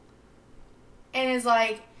people and is,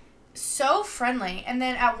 like, so friendly. And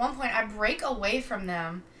then at one point, I break away from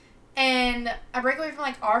them, and I break away from,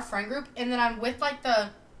 like, our friend group, and then I'm with, like,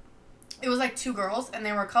 it was, like, 2 girls, and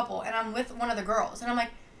they were a couple, and I'm with one of the girls, and I'm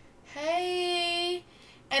like, hey,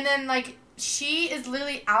 and then, like, she is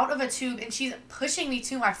literally out of a tube, and she's pushing me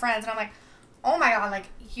to my friends, and I'm like, oh my god, like,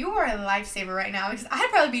 you are a lifesaver right now, because I'd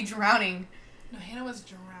probably be drowning. No, Hannah was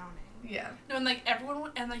drowning. Yeah. No, and, like,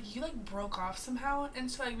 everyone, and, like, you, like, broke off somehow, and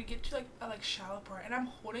so, like, we get to, like, a, like, shallow part, and I'm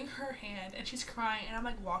holding her hand, and she's crying, and I'm,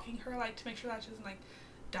 like, walking her, like, to make sure that she doesn't, like,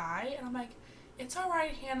 die, and I'm like, it's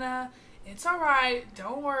alright, Hannah, it's alright,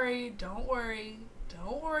 don't worry, it's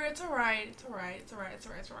alright, it's alright.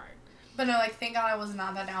 But no, like, thank God I was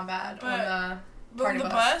not that down bad But, on the but party the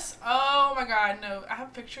bus, oh my god, no, I have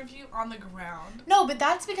a picture of you on the ground. No, but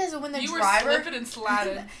that's because when the you driver... were slipping and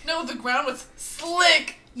sliding. No, the ground was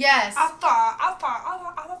slick. Yes. I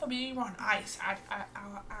thought we were on ice at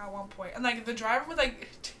one point. And, like, the driver was, like,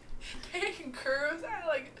 taking curves at,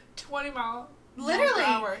 like, 20 miles Literally. per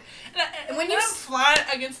hour. And when I'm flying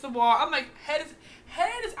against the wall, I'm, like, head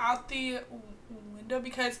is out the window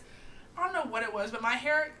because I don't know what it was, but my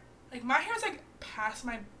hair is, like, past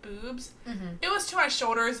my boobs. Mm-hmm. It was to my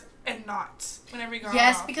shoulders and knots whenever you got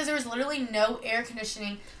Yes, off. because there was literally no air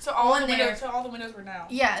conditioning. So all the windows were down.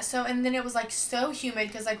 Yeah, so, and then it was, like, so humid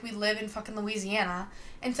because, like, we live in fucking Louisiana.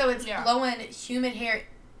 And so it's blowing humid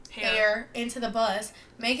air into the bus,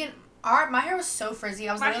 making my hair was so frizzy.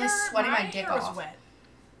 I was literally sweating my dick off. My hair was wet.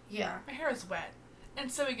 Yeah. My hair is wet.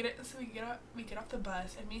 And so we get off the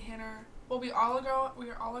bus, and me and Hannah, well, we are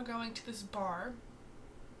all going to this bar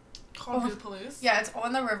called Boopaloo's. Yeah, it's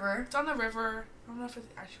on the river. It's on the river. I don't know if it's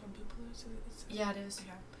actually on Boopaloo's. Yeah, it is. Okay.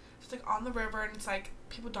 So it's, like, on the river, and it's, like,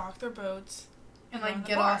 people dock their boats. And, like,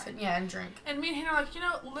 get off and drink. And me and Hannah are like, you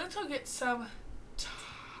know, let's go get some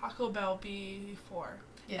Taco Bell before.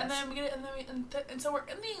 Yes. And then we get it, and so we're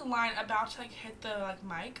in the line about to, like, hit the, like,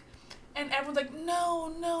 mic. And everyone's like,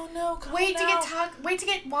 no, come wait now. Wait to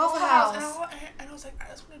get Waffle House. And I was like, I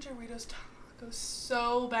just wanted Doritos tacos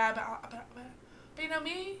so bad. But you know,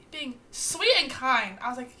 me being sweet and kind, I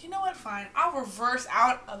was like, you know what, fine. I'll reverse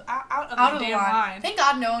out of the damn line. Thank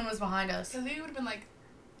God no one was behind us. Because they would have been like,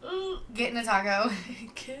 getting a taco.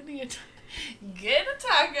 Getting a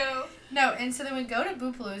taco. No, and so then we go to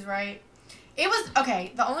Boopaloo's, right? It was,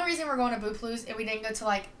 okay, the only reason we're going to Boopaloo's and we didn't go to,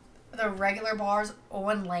 like, the regular bars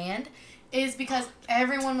on land is because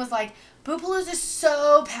everyone was like, Boopaloo's is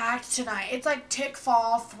so packed tonight. It's like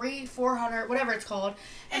Tickfall 300-400, whatever it's called.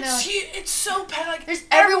 And like, it's so packed. Like,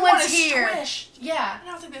 everyone's here. Squished. Yeah. And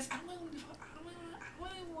I was like this. I don't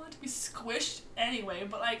really want it to be squished anyway,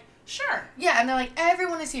 but like, sure. Yeah, and they're like,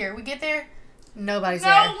 everyone is here. We get there, nobody's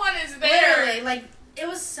there. No one is there. Literally, like, it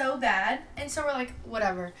was so bad. And so we're like,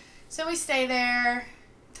 whatever. So we stay there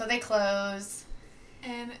till they close.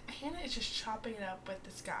 And Hannah is just chopping it up with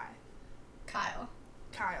this guy. Kyle.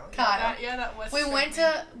 That was. We went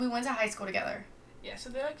to high school together. Yeah, so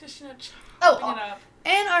they're like just chopping it up.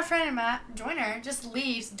 And our friend Matt Joyner just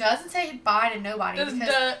leaves, doesn't say bye to nobody.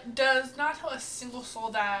 Does not tell a single soul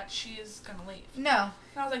that she is gonna leave. No.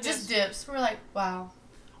 And I was like, just dips. We're like, wow.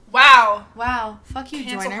 Fuck you,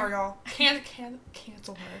 cancel Joyner. Her, y'all.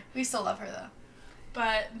 Cancel her. We still love her though.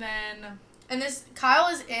 But then. And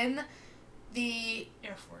Kyle is in the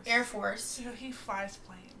Air Force. So he flies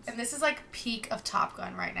planes. And this is like peak of Top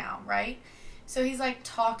Gun right now, right? So he's like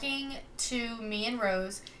talking to me and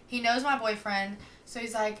Rose. He knows my boyfriend. So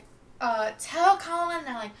he's like, tell Colin. And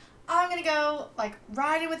I'm like, I'm going to go like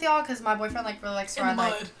riding with y'all because my boyfriend like really likes to ride. In the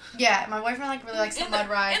mud. Like, yeah, my boyfriend like really likes to mud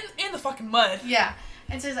ride. In the fucking mud. Yeah.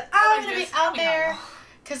 And so he's like, I'm going to be out there.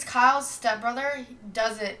 Because Kyle's stepbrother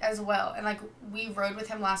does it as well. And like we rode with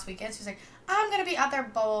him last weekend. So he's like, I'm going to be out there,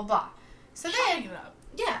 blah, blah, blah. So then,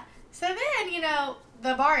 yeah. So then, you know,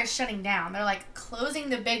 the bar is shutting down. They're like closing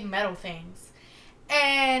the big metal things.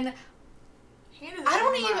 And I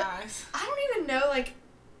don't even know, like,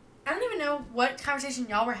 I don't even know what conversation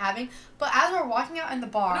y'all were having, but as we're walking out in the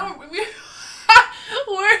bar. No, we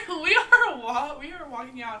are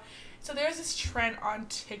walking out. So there's this trend on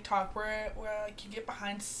TikTok where like you get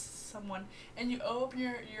behind someone and you open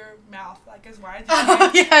your mouth like as wide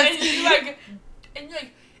as you can. Yes. And you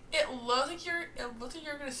like it looks like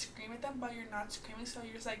you're gonna scream at them, but you're not screaming. So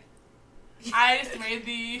you're just like, I just made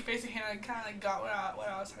the face of Hannah, kind of like got what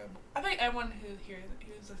I was talking about. I think everyone who's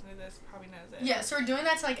listening to this probably knows it. Yeah, so we're doing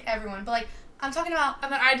that to like everyone, but like I'm talking about.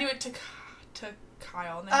 And then I do it to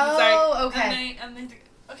Kyle. And then he's like, okay. And then he's like,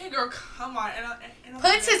 okay, girl, come on. And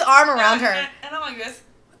puts his arm around her. And I'm like this.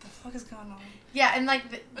 What the fuck is going on? Yeah, and like,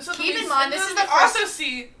 So keep in mind, this is the we first... also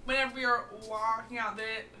see, whenever you're walking out,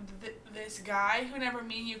 this guy who never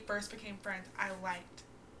me and you first became friends, I liked.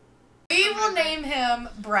 We will name him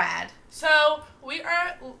Brad. So, we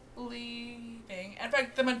are leaving. In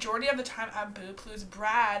fact, the majority of the time at Boopaloo's,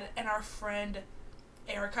 Brad and our friend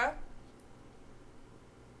Erica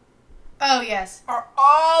Yes. are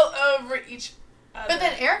all over each other. But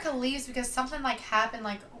then Erica leaves because something like happened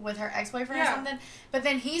like with her ex-boyfriend or something. But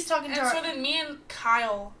then he's talking to her. And so then me and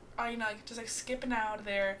Kyle are, you know, like just like skipping out of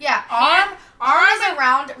there. Yeah, arm is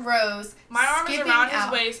around Rose. My arm is around his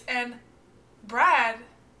out. waist, and Brad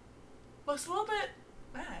looks a little bit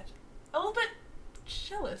mad, a little bit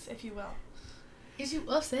jealous, if you will. Is you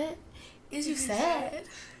upset? Is you sad?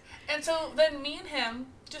 And so then me and him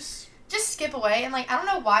just skip away, and like I don't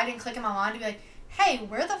know why it didn't click in my mind to be like, hey,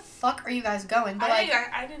 where the fuck are you guys going? But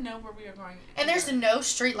I didn't know where we were going. And there's no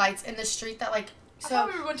street lights in the street that like. So I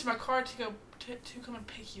thought we were going to my car to go to come and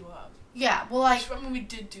pick you up. Yeah, well like. I mean, we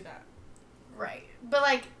did do that. Right, but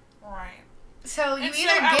like. Right. So you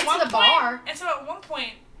either get to the bar. And so at one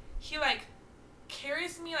point, he like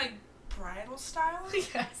carries me like bridal style.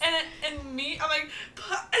 Yes. And me, I'm like,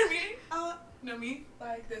 me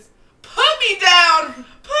like this. Put me down!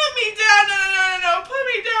 Put me down! No! Put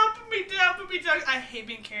me down! Put me down! Put me down! I hate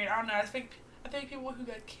being carried. I don't know. I think people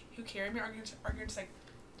who carry me are gonna just like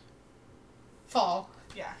fall.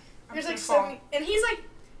 Yeah. There's like so many, and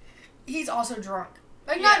he's also drunk.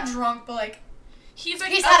 Like not drunk, but like he's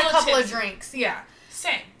had a couple of drinks. Yeah.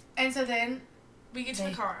 Same. And so then we get to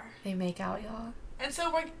the car. They make out, y'all. And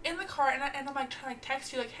so we're in the car, and I'm like trying to like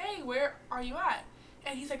text you like, hey, where are you at?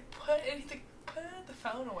 And he's like put the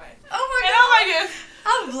phone away. Oh my god! And I'm like,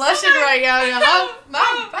 I'm blushing right now. Y'all.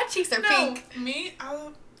 My cheeks are pink. Me,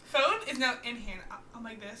 phone is now in hand. I'm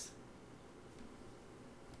like this.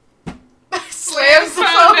 Slams the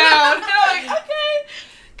phone down. And I'm like, okay,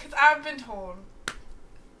 because I've been told.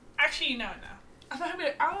 Actually, no.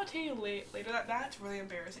 I'll tell you later that that's really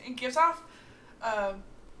embarrassing. It gives off.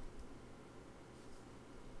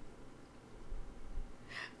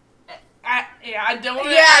 I don't want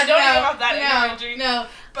to. I don't know about that energy. No,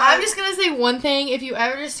 but I'm just gonna say one thing. If you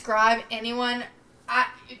ever describe anyone, I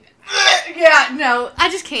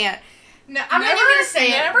just can't. No, I'm not even gonna say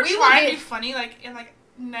it. Never try to be funny, like and like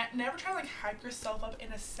never try to like hype yourself up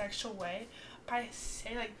in a sexual way by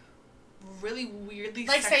saying like really weirdly.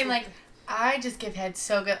 Like saying like, I just give head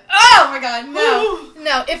so good. Oh my god,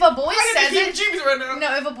 no. If a boy says it, right now.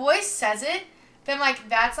 No, if a boy says it, then like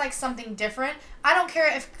that's like something different. I don't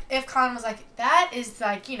care if Colin was like, that is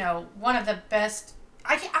like, you know, one of the best.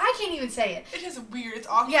 I can't even say it. It is weird. It's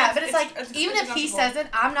awkward. Yeah, but it's like even if he says it,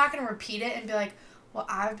 I'm not gonna repeat it and be like, well,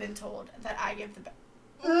 I've been told that I give the best.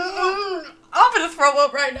 I'm gonna throw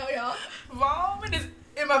up right now, y'all. Vomit is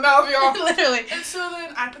in my mouth, y'all. Literally. And so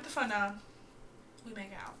then I put the phone down. We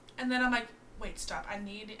make out, and then I'm like, wait, stop. I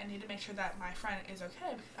need to make sure that my friend is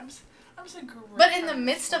okay. I'm just a great But in the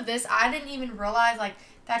midst of this, I didn't even realize like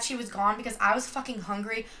that she was gone because I was fucking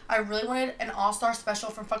hungry. I really wanted an all-star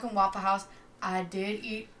special from fucking Waffle House. I did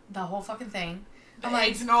eat the whole fucking thing. I'm like,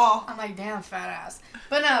 eggs and all. I'm like, damn, fat ass.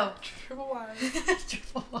 But no. Triple wide.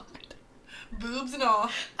 Triple wide. Boobs and all.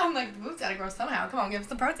 I'm like, boobs gotta grow somehow. Come on, give us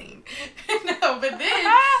the protein. No, but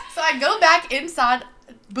then, so I go back inside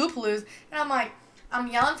Boopaloo's, and I'm like, I'm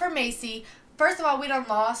yelling for Macy. First of all, we done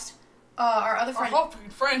lost our other friend. Our whole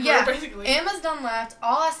friend, yeah, basically. Emma's done left.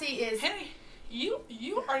 All I see is... Henry,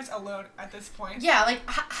 you are just alone at this point. Yeah, like,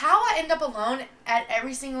 how I end up alone at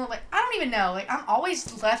every single... Like, I don't even know. Like, I'm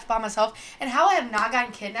always left by myself. And how I have not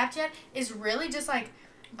gotten kidnapped yet is really just, like,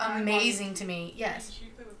 amazing to me. Yes.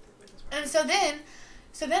 And so then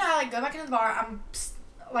I, like, go back into the bar. I'm,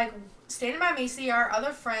 like, standing by Macy, our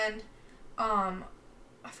other friend. I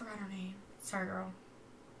forgot her name. Sorry, girl.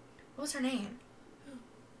 What was her name?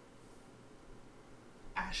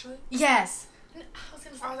 Ashley? Yes.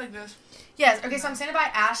 I was like this. Yes. Okay, so I'm standing by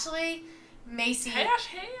Ashley, Macy. Hey,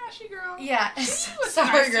 Ashley girl. Yeah. Sorry,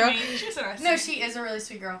 nice girl. She's so nice. No, she is a really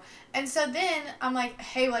sweet girl. And so then I'm like,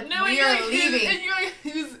 hey, like, no, we are leaving. And you're like,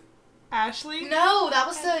 who's Ashley? No, that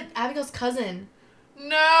was Abigail's cousin. No,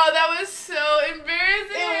 that was so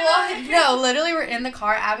embarrassing. It was. No, literally, we're in the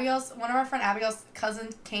car. One of our friend Abigail's cousin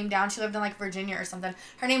came down. She lived in, like, Virginia or something.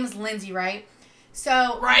 Her name was Lindsay, right?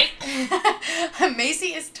 So. Right. Macy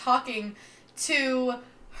is talking to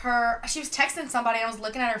her. She was texting somebody, and I was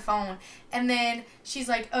looking at her phone. And then she's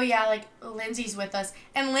like, oh, yeah, like, Lindsay's with us.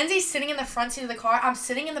 And Lindsay's sitting in the front seat of the car. I'm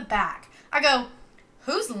sitting in the back. I go,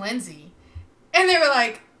 who's Lindsay? And they were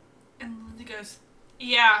like. And Lindsay goes,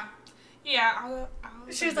 yeah, Yeah,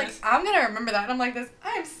 she was like, I'm gonna remember that. And I'm like this.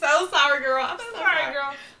 I am so sorry, girl. I'm so sorry,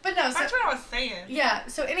 girl. But no, so that's what I was saying. Yeah.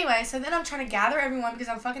 So anyway, so then I'm trying to gather everyone because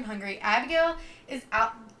I'm fucking hungry. Abigail is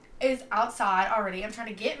outside already. I'm trying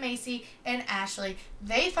to get Macy and Ashley.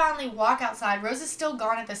 They finally walk outside. Rose is still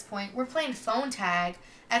gone at this point. We're playing phone tag.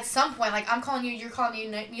 At some point, like, I'm calling you, you're calling me.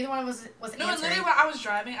 Neither one of us was answering. No, literally when I was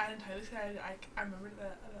driving, I didn't tell you this. I remember the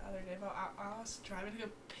other day, but I was driving to go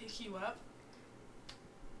pick you up.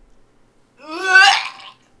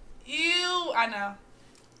 Ew, I know.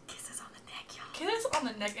 Kisses on the neck, y'all. Kisses on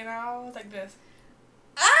the neck, and I was like this.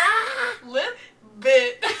 Ah! Lip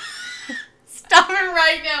bit. Stop it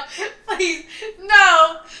right now, please.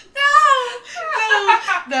 No.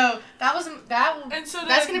 And so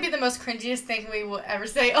that's gonna be the most cringiest thing we will ever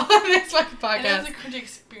say on this fucking podcast. And it was a cringy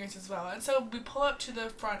experience as well. And so we pull up to the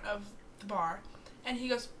front of the bar, and he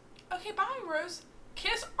goes, "Okay, bye, Rose."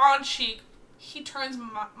 Kiss on cheek. He turns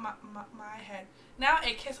my head. Now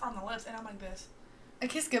a kiss on the lips, and I'm like this. A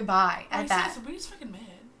kiss goodbye at that. We just fucking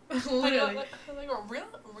mad. Literally. Like really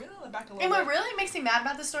back a little. And what really makes me mad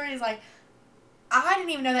about this story is like, I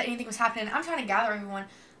didn't even know that anything was happening. I'm trying to gather everyone.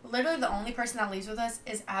 Literally, the only person that leaves with us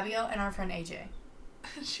is Abigail and our friend AJ.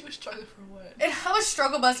 She was struggling for what? And I was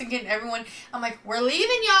struggle busting getting everyone. I'm like, we're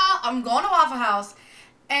leaving, y'all. I'm going to Waffle House.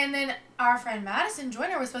 And then our friend Madison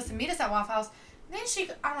Joyner was supposed to meet us at Waffle House. And then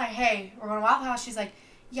I'm like, hey, we're going to Waffle House. She's like,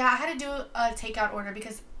 yeah, I had to do a takeout order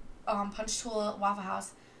because Ponchatoula Waffle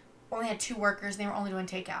House only had 2 workers. And they were only doing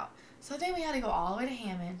takeout. So then we had to go all the way to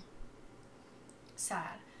Hammond.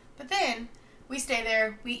 Sad. But then we stay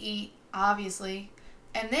there. We eat, obviously.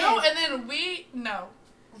 And then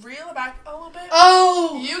reel it back a little bit.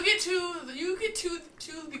 Oh, you get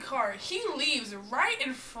to the car. He leaves right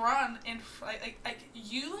in front, like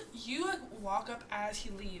you walk up as he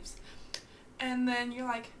leaves, and then you're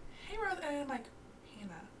like, "Hey, Rose," and I'm like,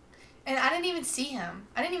 "Hannah," and I didn't even see him.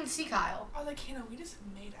 I didn't even see Kyle. I was like, "Hannah, we just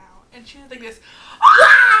made out," and she was like this.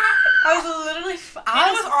 I was literally,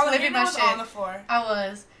 I was on the floor. I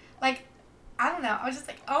was like, I don't know. I was just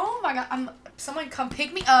like, oh my god, someone come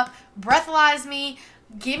pick me up, breathalyze me,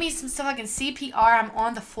 give me some stuff like in CPR. I'm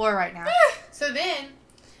on the floor right now. So then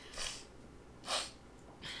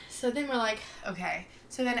we're like, okay.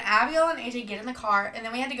 So then Abigail and AJ get in the car, and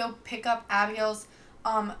then we had to go pick up Abigail's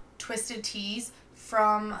Twisted Teas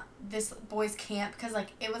from this boys' camp because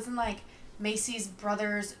like it was in like Macy's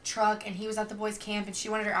brother's truck, and he was at the boys' camp, and she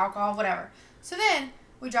wanted her alcohol, whatever. So then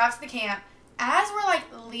we drive to the camp. As we're like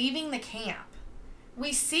leaving the camp,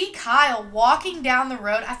 we see Kyle walking down the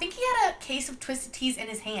road. I think he had a case of Twisted Teas in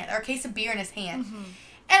his hand, or a case of beer in his hand. Mm-hmm.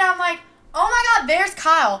 And I'm like, oh my god, there's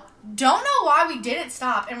Kyle. Don't know why we didn't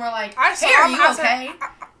stop. And we're like, hey, are you okay?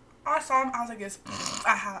 I saw him. I was like this.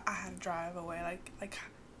 I had to drive away.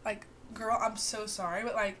 Like, girl, I'm so sorry,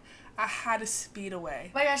 but like, I had to speed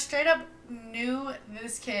away. Like, I straight up knew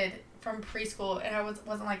this kid from preschool, and I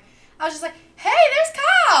wasn't like, I was just like, hey, there's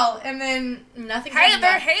Kyle! And then nothing happened.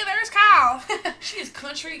 Hey, there's Kyle! She's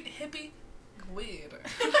country, hippie, weird.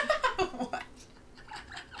 What?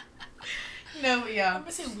 No, yeah. I'm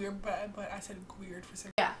gonna say weird, but I said weird for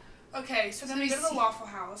some. Yeah. Okay, so then we go to the Waffle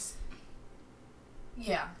House.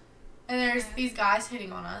 Yeah. And there's these guys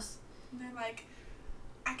hitting on us. And they're like,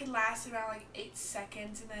 I could last about like 8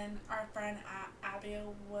 seconds, and then our friend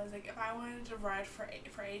Abigail was like, if I wanted to ride for 8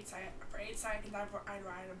 seconds, I'd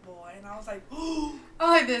ride a boy, and I was like, oh,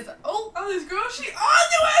 like this. Oh, this girl, she on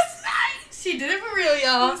to us. She did it for real,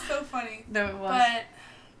 y'all. It was so funny. No, it was.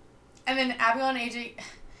 And then Abigail and AJ,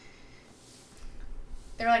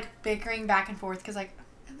 they're like bickering back and forth because like,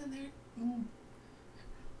 and then they're.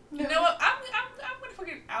 You know what? I'm gonna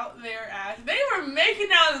fucking out their ass. They were making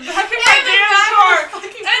out in the back of my damn car,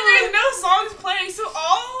 and there's no songs playing. So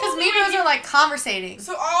all because me and Rose are like conversating.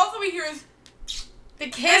 So all that we hear is the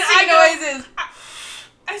kissing noises.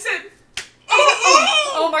 I said,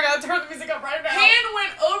 oh my god! Turn the music up right now. Hand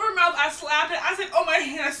went over mouth. I slapped it. I said, oh my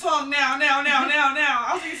hand, a song now.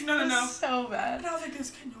 I was like, no. So bad. And I was like,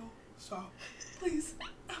 this can you stop, please?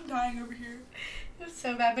 I'm dying over here. It was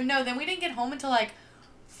so bad, but no. Then we didn't get home until like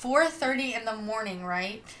 4:30 in the morning,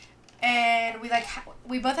 right? And we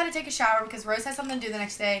both had to take a shower because Rose had something to do the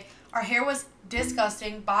next day. Our hair was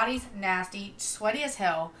disgusting, body's nasty, sweaty as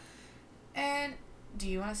hell. And do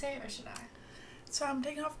you want to say it or should I? So I'm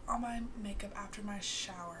taking off all my makeup after my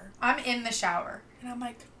shower. I'm in the shower. And I'm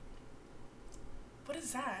like, what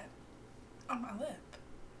is that on my lip?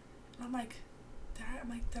 And I'm like,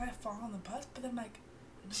 did I fall on the bus? But then like,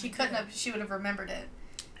 she couldn't have. She would have remembered it.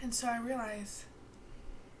 And so I realized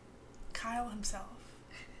Kyle himself.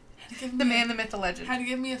 The man, the myth, the legend. Had to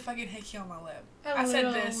give me a fucking hickey on my lip. I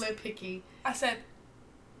said this. Lip hickey. I said,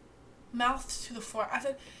 mouth to the floor. I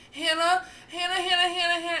said, Hannah,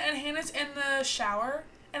 and Hannah's in the shower,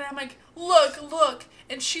 and I'm like, look,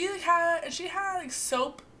 and she had like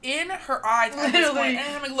soap in her eyes at this point,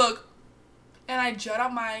 and I'm like, look, and I jut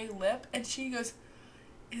out my lip, and she goes,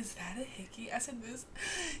 is that a hickey? I said, this.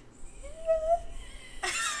 Yeah.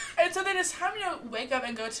 And so then it's time to wake up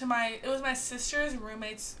and go to it was my sister's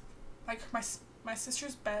roommate's, like my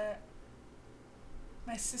sister's best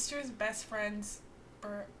friend's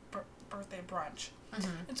birthday brunch.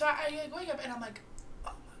 Mm-hmm. And so I like, wake up and I'm like,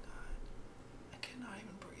 oh my god, I cannot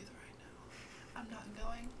even breathe right now. I'm not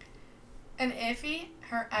going. And Iffy,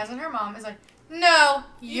 as in her mom, is like, no,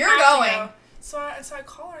 you're going. Go. So I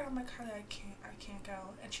call her and I'm like, Kylie, I can't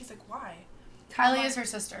go. And she's like, why? Kylie is her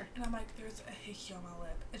sister. And I'm like, there's a hickey on my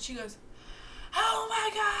lip. And she goes, oh my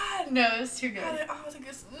god. No, it's too good. I was like,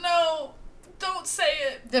 no, don't say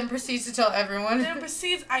it. Then proceeds to tell everyone.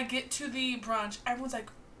 I get to the brunch. Everyone's like,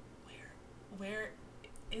 where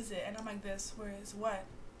is it? And I'm like, this. Where is what?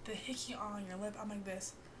 The hickey on your lip. I'm like,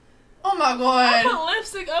 this. Oh my god. I put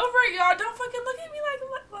lipstick over it, y'all. Don't fucking look at me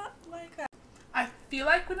like that. I feel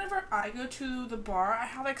like whenever I go to the bar, I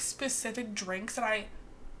have like specific drinks that I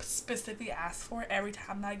specifically ask for every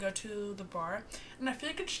time that I go to the bar. And I feel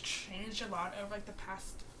like it's changed a lot over like the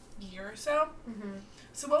past year or so. Mm-hmm.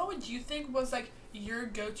 So what would you think was like your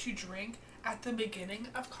go-to drink at the beginning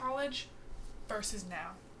of college versus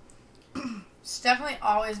now? It's definitely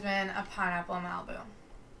always been a pineapple and Malibu.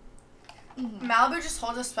 Mm-hmm. Malibu just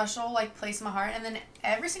holds a special like place in my heart, and then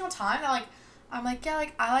every single time I'm like, yeah,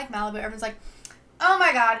 like I like Malibu. Everyone's like, oh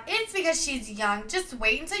my god, it's because she's young. Just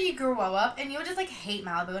wait until you grow up, and you'll just like hate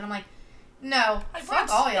Malibu. And I'm like, no, fuck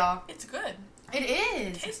all y'all. It's good. It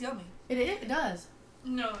is. It tastes yummy. It does.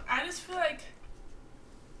 No, I just feel like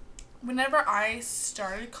whenever I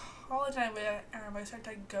started college and I started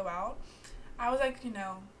to go out, I was like, you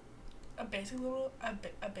know, a basic girl. I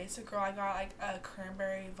got like a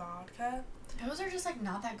cranberry vodka. Those are just like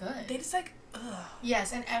not that good. They just like, ugh.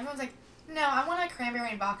 Yes, and everyone's like, no, I want a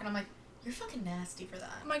cranberry and vodka. And I'm like, you're fucking nasty for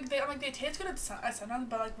that. I'm like they taste good at sometimes,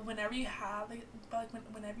 but like whenever you have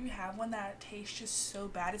whenever you have one that tastes just so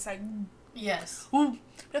bad, it's like, yes. Ooh.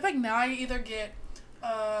 But if like now I either get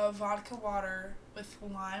vodka water with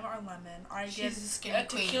lime or lemon, or I get a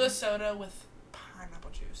tequila soda with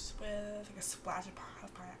pineapple juice with like a splash of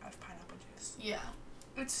pineapple juice. Yeah.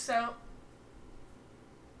 It's so.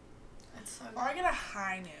 Or I get a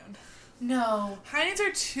high noon. No. High noons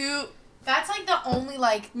are too. That's like the only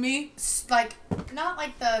like me like not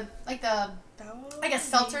like the like a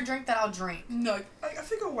seltzer drink that I'll drink. No, like I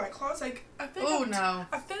think a White Claw's like I think. Oh no.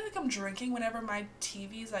 I feel like I'm drinking whenever my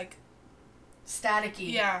TV's like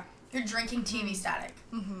staticky. Yeah. You're drinking TV static.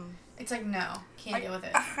 Mm-hmm. It's like no, can't deal with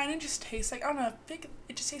it. A Heineken just tastes like I don't know. I think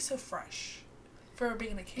it just tastes so fresh for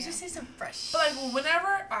being in a can. It just tastes so fresh. But like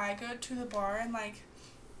whenever I go to the bar and like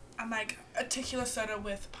I'm like a tequila soda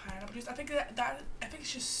with pineapple juice, I think that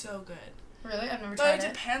it's just so good. Really? I've never tried it. But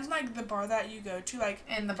it depends on like the bar that you go to, like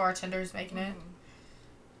and the bartender's making it.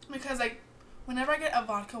 Because like whenever I get a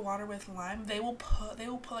vodka water with lime, they will put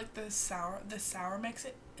like the sour mix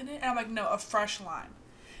in it, and I'm like, no, a fresh lime.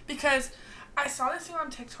 Because I saw this thing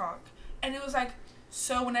on TikTok, and it was like,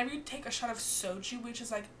 so whenever you take a shot of soju, which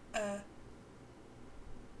is like a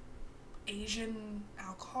Asian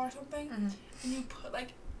alcohol or something, and you put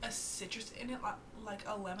like a citrus in it, like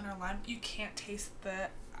a lemon or lime, you can't taste the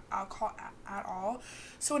alcohol at all.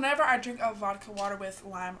 So whenever I drink a vodka water with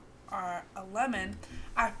lime or a lemon,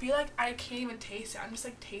 I feel like I can't even taste it. I'm just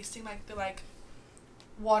like tasting like the like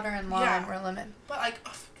water and lime or lemon. But like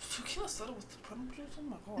tequila soda with pineapple juice, oh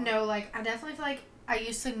my god. No, like I definitely feel like I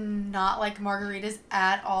used to not like margaritas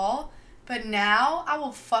at all, but now I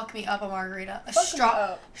will fuck me up a margarita.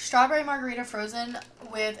 Strawberry margarita frozen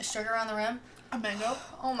with sugar on the rim. A mango.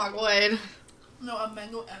 Oh my god. No, a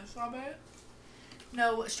mango and strawberry.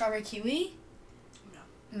 No, strawberry kiwi.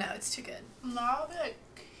 No, it's too good. No, I'll be like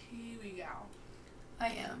kiwi gal. I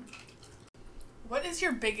am. What is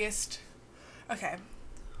your biggest? Okay.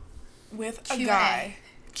 With a Q&A. guy.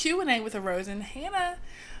 Q&A with a Rose and Hannah.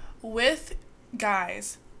 With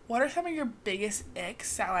guys, what are some of your biggest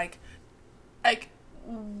icks that like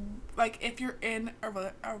if you're in a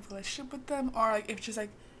relationship with them, or like if just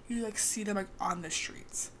like you like see them like on the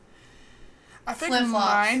streets? I think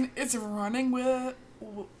mine is running with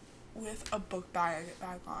a book bag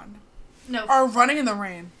on. No. Or running in the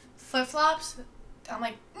rain. Flip-flops. I'm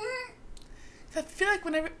like. I feel like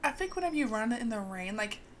whenever you run in the rain,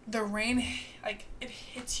 like the rain, like it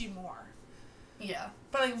hits you more. Yeah.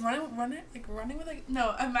 But like running with like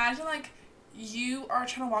no. Imagine like you are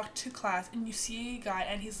trying to walk to class and you see a guy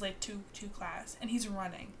and he's late to class and he's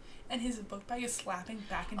running, and his book bag is slapping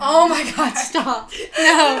back into Oh his my god, back. stop.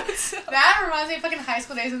 No. So- That reminds me of fucking high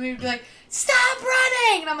school days when we would be like, stop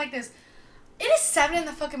running! And I'm like this. It is 7 in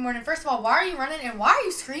the fucking morning. First of all, why are you running and why are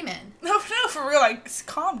you screaming? No, for real, like,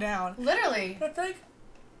 calm down. Literally. But I feel like,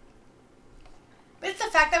 But it's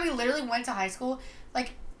the fact that we literally went to high school.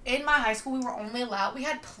 Like, in my high school, we were only allowed, we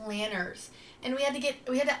had planners. And we had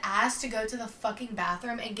to ask to go to the fucking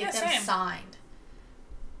bathroom and get them same. signed.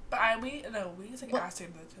 but we just, like, But- asked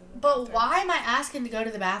him to the But bathroom. why am I asking to go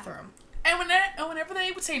to the bathroom? And whenever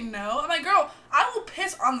they would say no, I'm like, girl, I will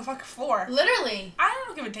piss on the fucking floor. Literally. I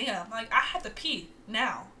don't give a damn. Like, I have to pee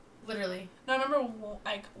now. Literally. No, I remember,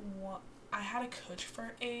 I had a coach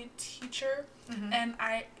for a teacher, Mm-hmm. and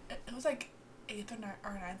it was like 8th or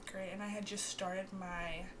 9th grade, and I had just started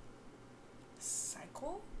my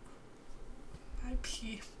cycle,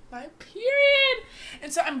 my period,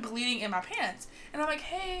 and so I'm bleeding in my pants, and I'm like,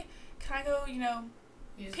 hey, can I go,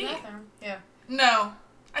 Use pee. the bathroom. Yeah. No,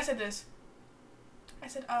 I said this. I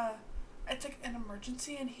said, it's like an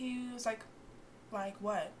emergency, and he was like,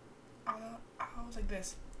 what? I was like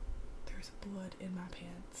this. There's blood in my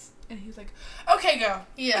pants, and he was like, okay, go.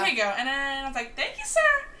 Yeah. Okay, go. And then I was like, thank you, sir.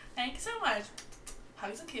 Thank you so much.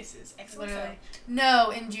 Hugs and kisses. Excellent. Literally. No,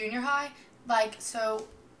 in junior high, like, so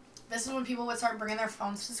this is when people would start bringing their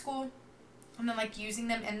phones to school and then, like, using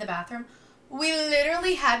them in the bathroom. We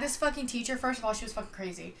literally had this fucking teacher. First of all, she was fucking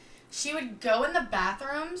crazy. She would go in the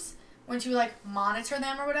bathrooms when she would, like, monitor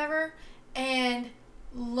them or whatever and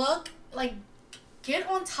look, like, get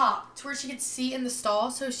on top to where she could see in the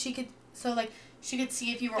stall so she could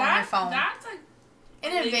see if you were on your phone. That's like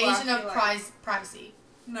An illegal, invasion I of feel like. privacy.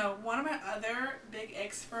 No, one of my other big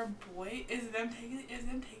icks for a boy is them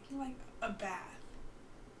taking like a bath.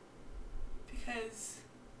 Because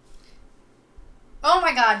Oh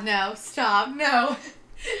my god, no. Stop. No.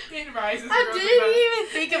 it rises. I girls, didn't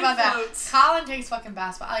even think It about that. floats. Colin takes fucking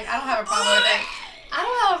baths, but like I don't have a problem with it.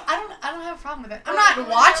 I don't have a problem with it. I'm Oh, not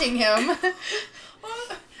watching him.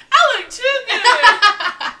 I look too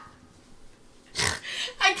good.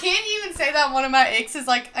 I can't even say that one of my icks is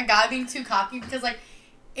like a guy being too cocky because like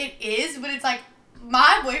it is, but it's like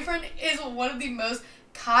my boyfriend is one of the most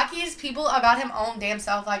cockiest people about him own damn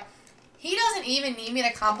self. Like he doesn't even need me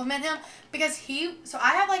to compliment him because so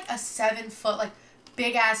I have like a 7-foot like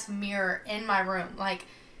big ass mirror in my room. Like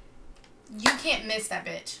you can't miss that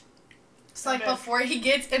bitch. So like before he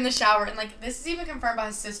gets in the shower, and like this is even confirmed by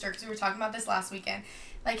his sister because we were talking about this last weekend.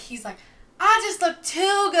 Like he's like, I just look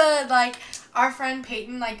too good. Like our friend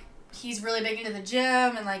Peyton, like he's really big into the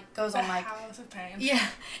gym and like goes on like House of Pain. yeah,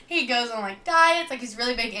 he goes on like diets. Like he's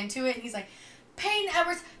really big into it. And he's like, Peyton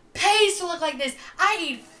Edwards pays to look like this. I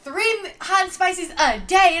eat 3 hot and spices a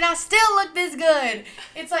day and I still look this good.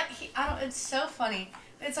 It's like it's so funny.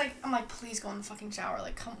 It's like I'm like, please go in the fucking shower.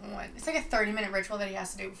 Like come on. It's like a 30-minute ritual that he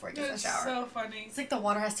has to do before he gets in the It's shower. so funny. It's like the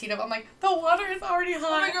water has to heat up. I'm like, the water is already hot.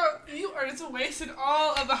 Oh my god, you are just wasting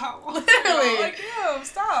all of the hot water. Literally. Like, no,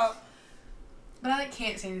 stop. But I like,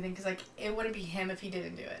 can't say anything because like it wouldn't be him if he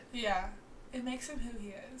didn't do it. Yeah. It makes him who he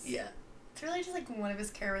is. Yeah. It's really just like one of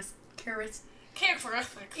his characteristics.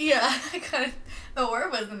 Yeah. Yeah. The word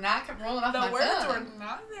was not rolling off The my words tongue. were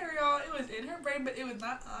not there, y'all. It was in her brain, but it was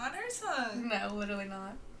not on her tongue. No, literally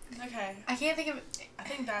not. Okay. I can't think of it. I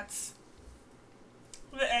think that's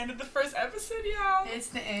the end of the first episode, y'all. It's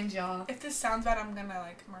the end, y'all. If this sounds bad, I'm gonna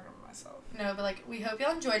like murder myself. No, but like we hope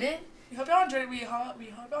y'all enjoyed it. We hope y'all enjoyed it. We hope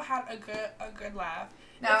y'all had a good laugh.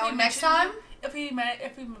 Now If we next mentioned time, you- if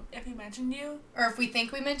we mentioned you, or if we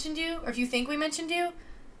think we mentioned you, or if you think we mentioned you,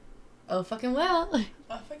 oh fucking well.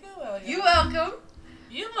 oh fucking well. You welcome.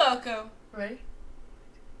 You welcome. Ready?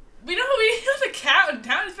 We know who we the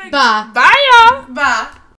countdown. It's been Bye. Bye, y'all.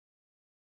 Bye.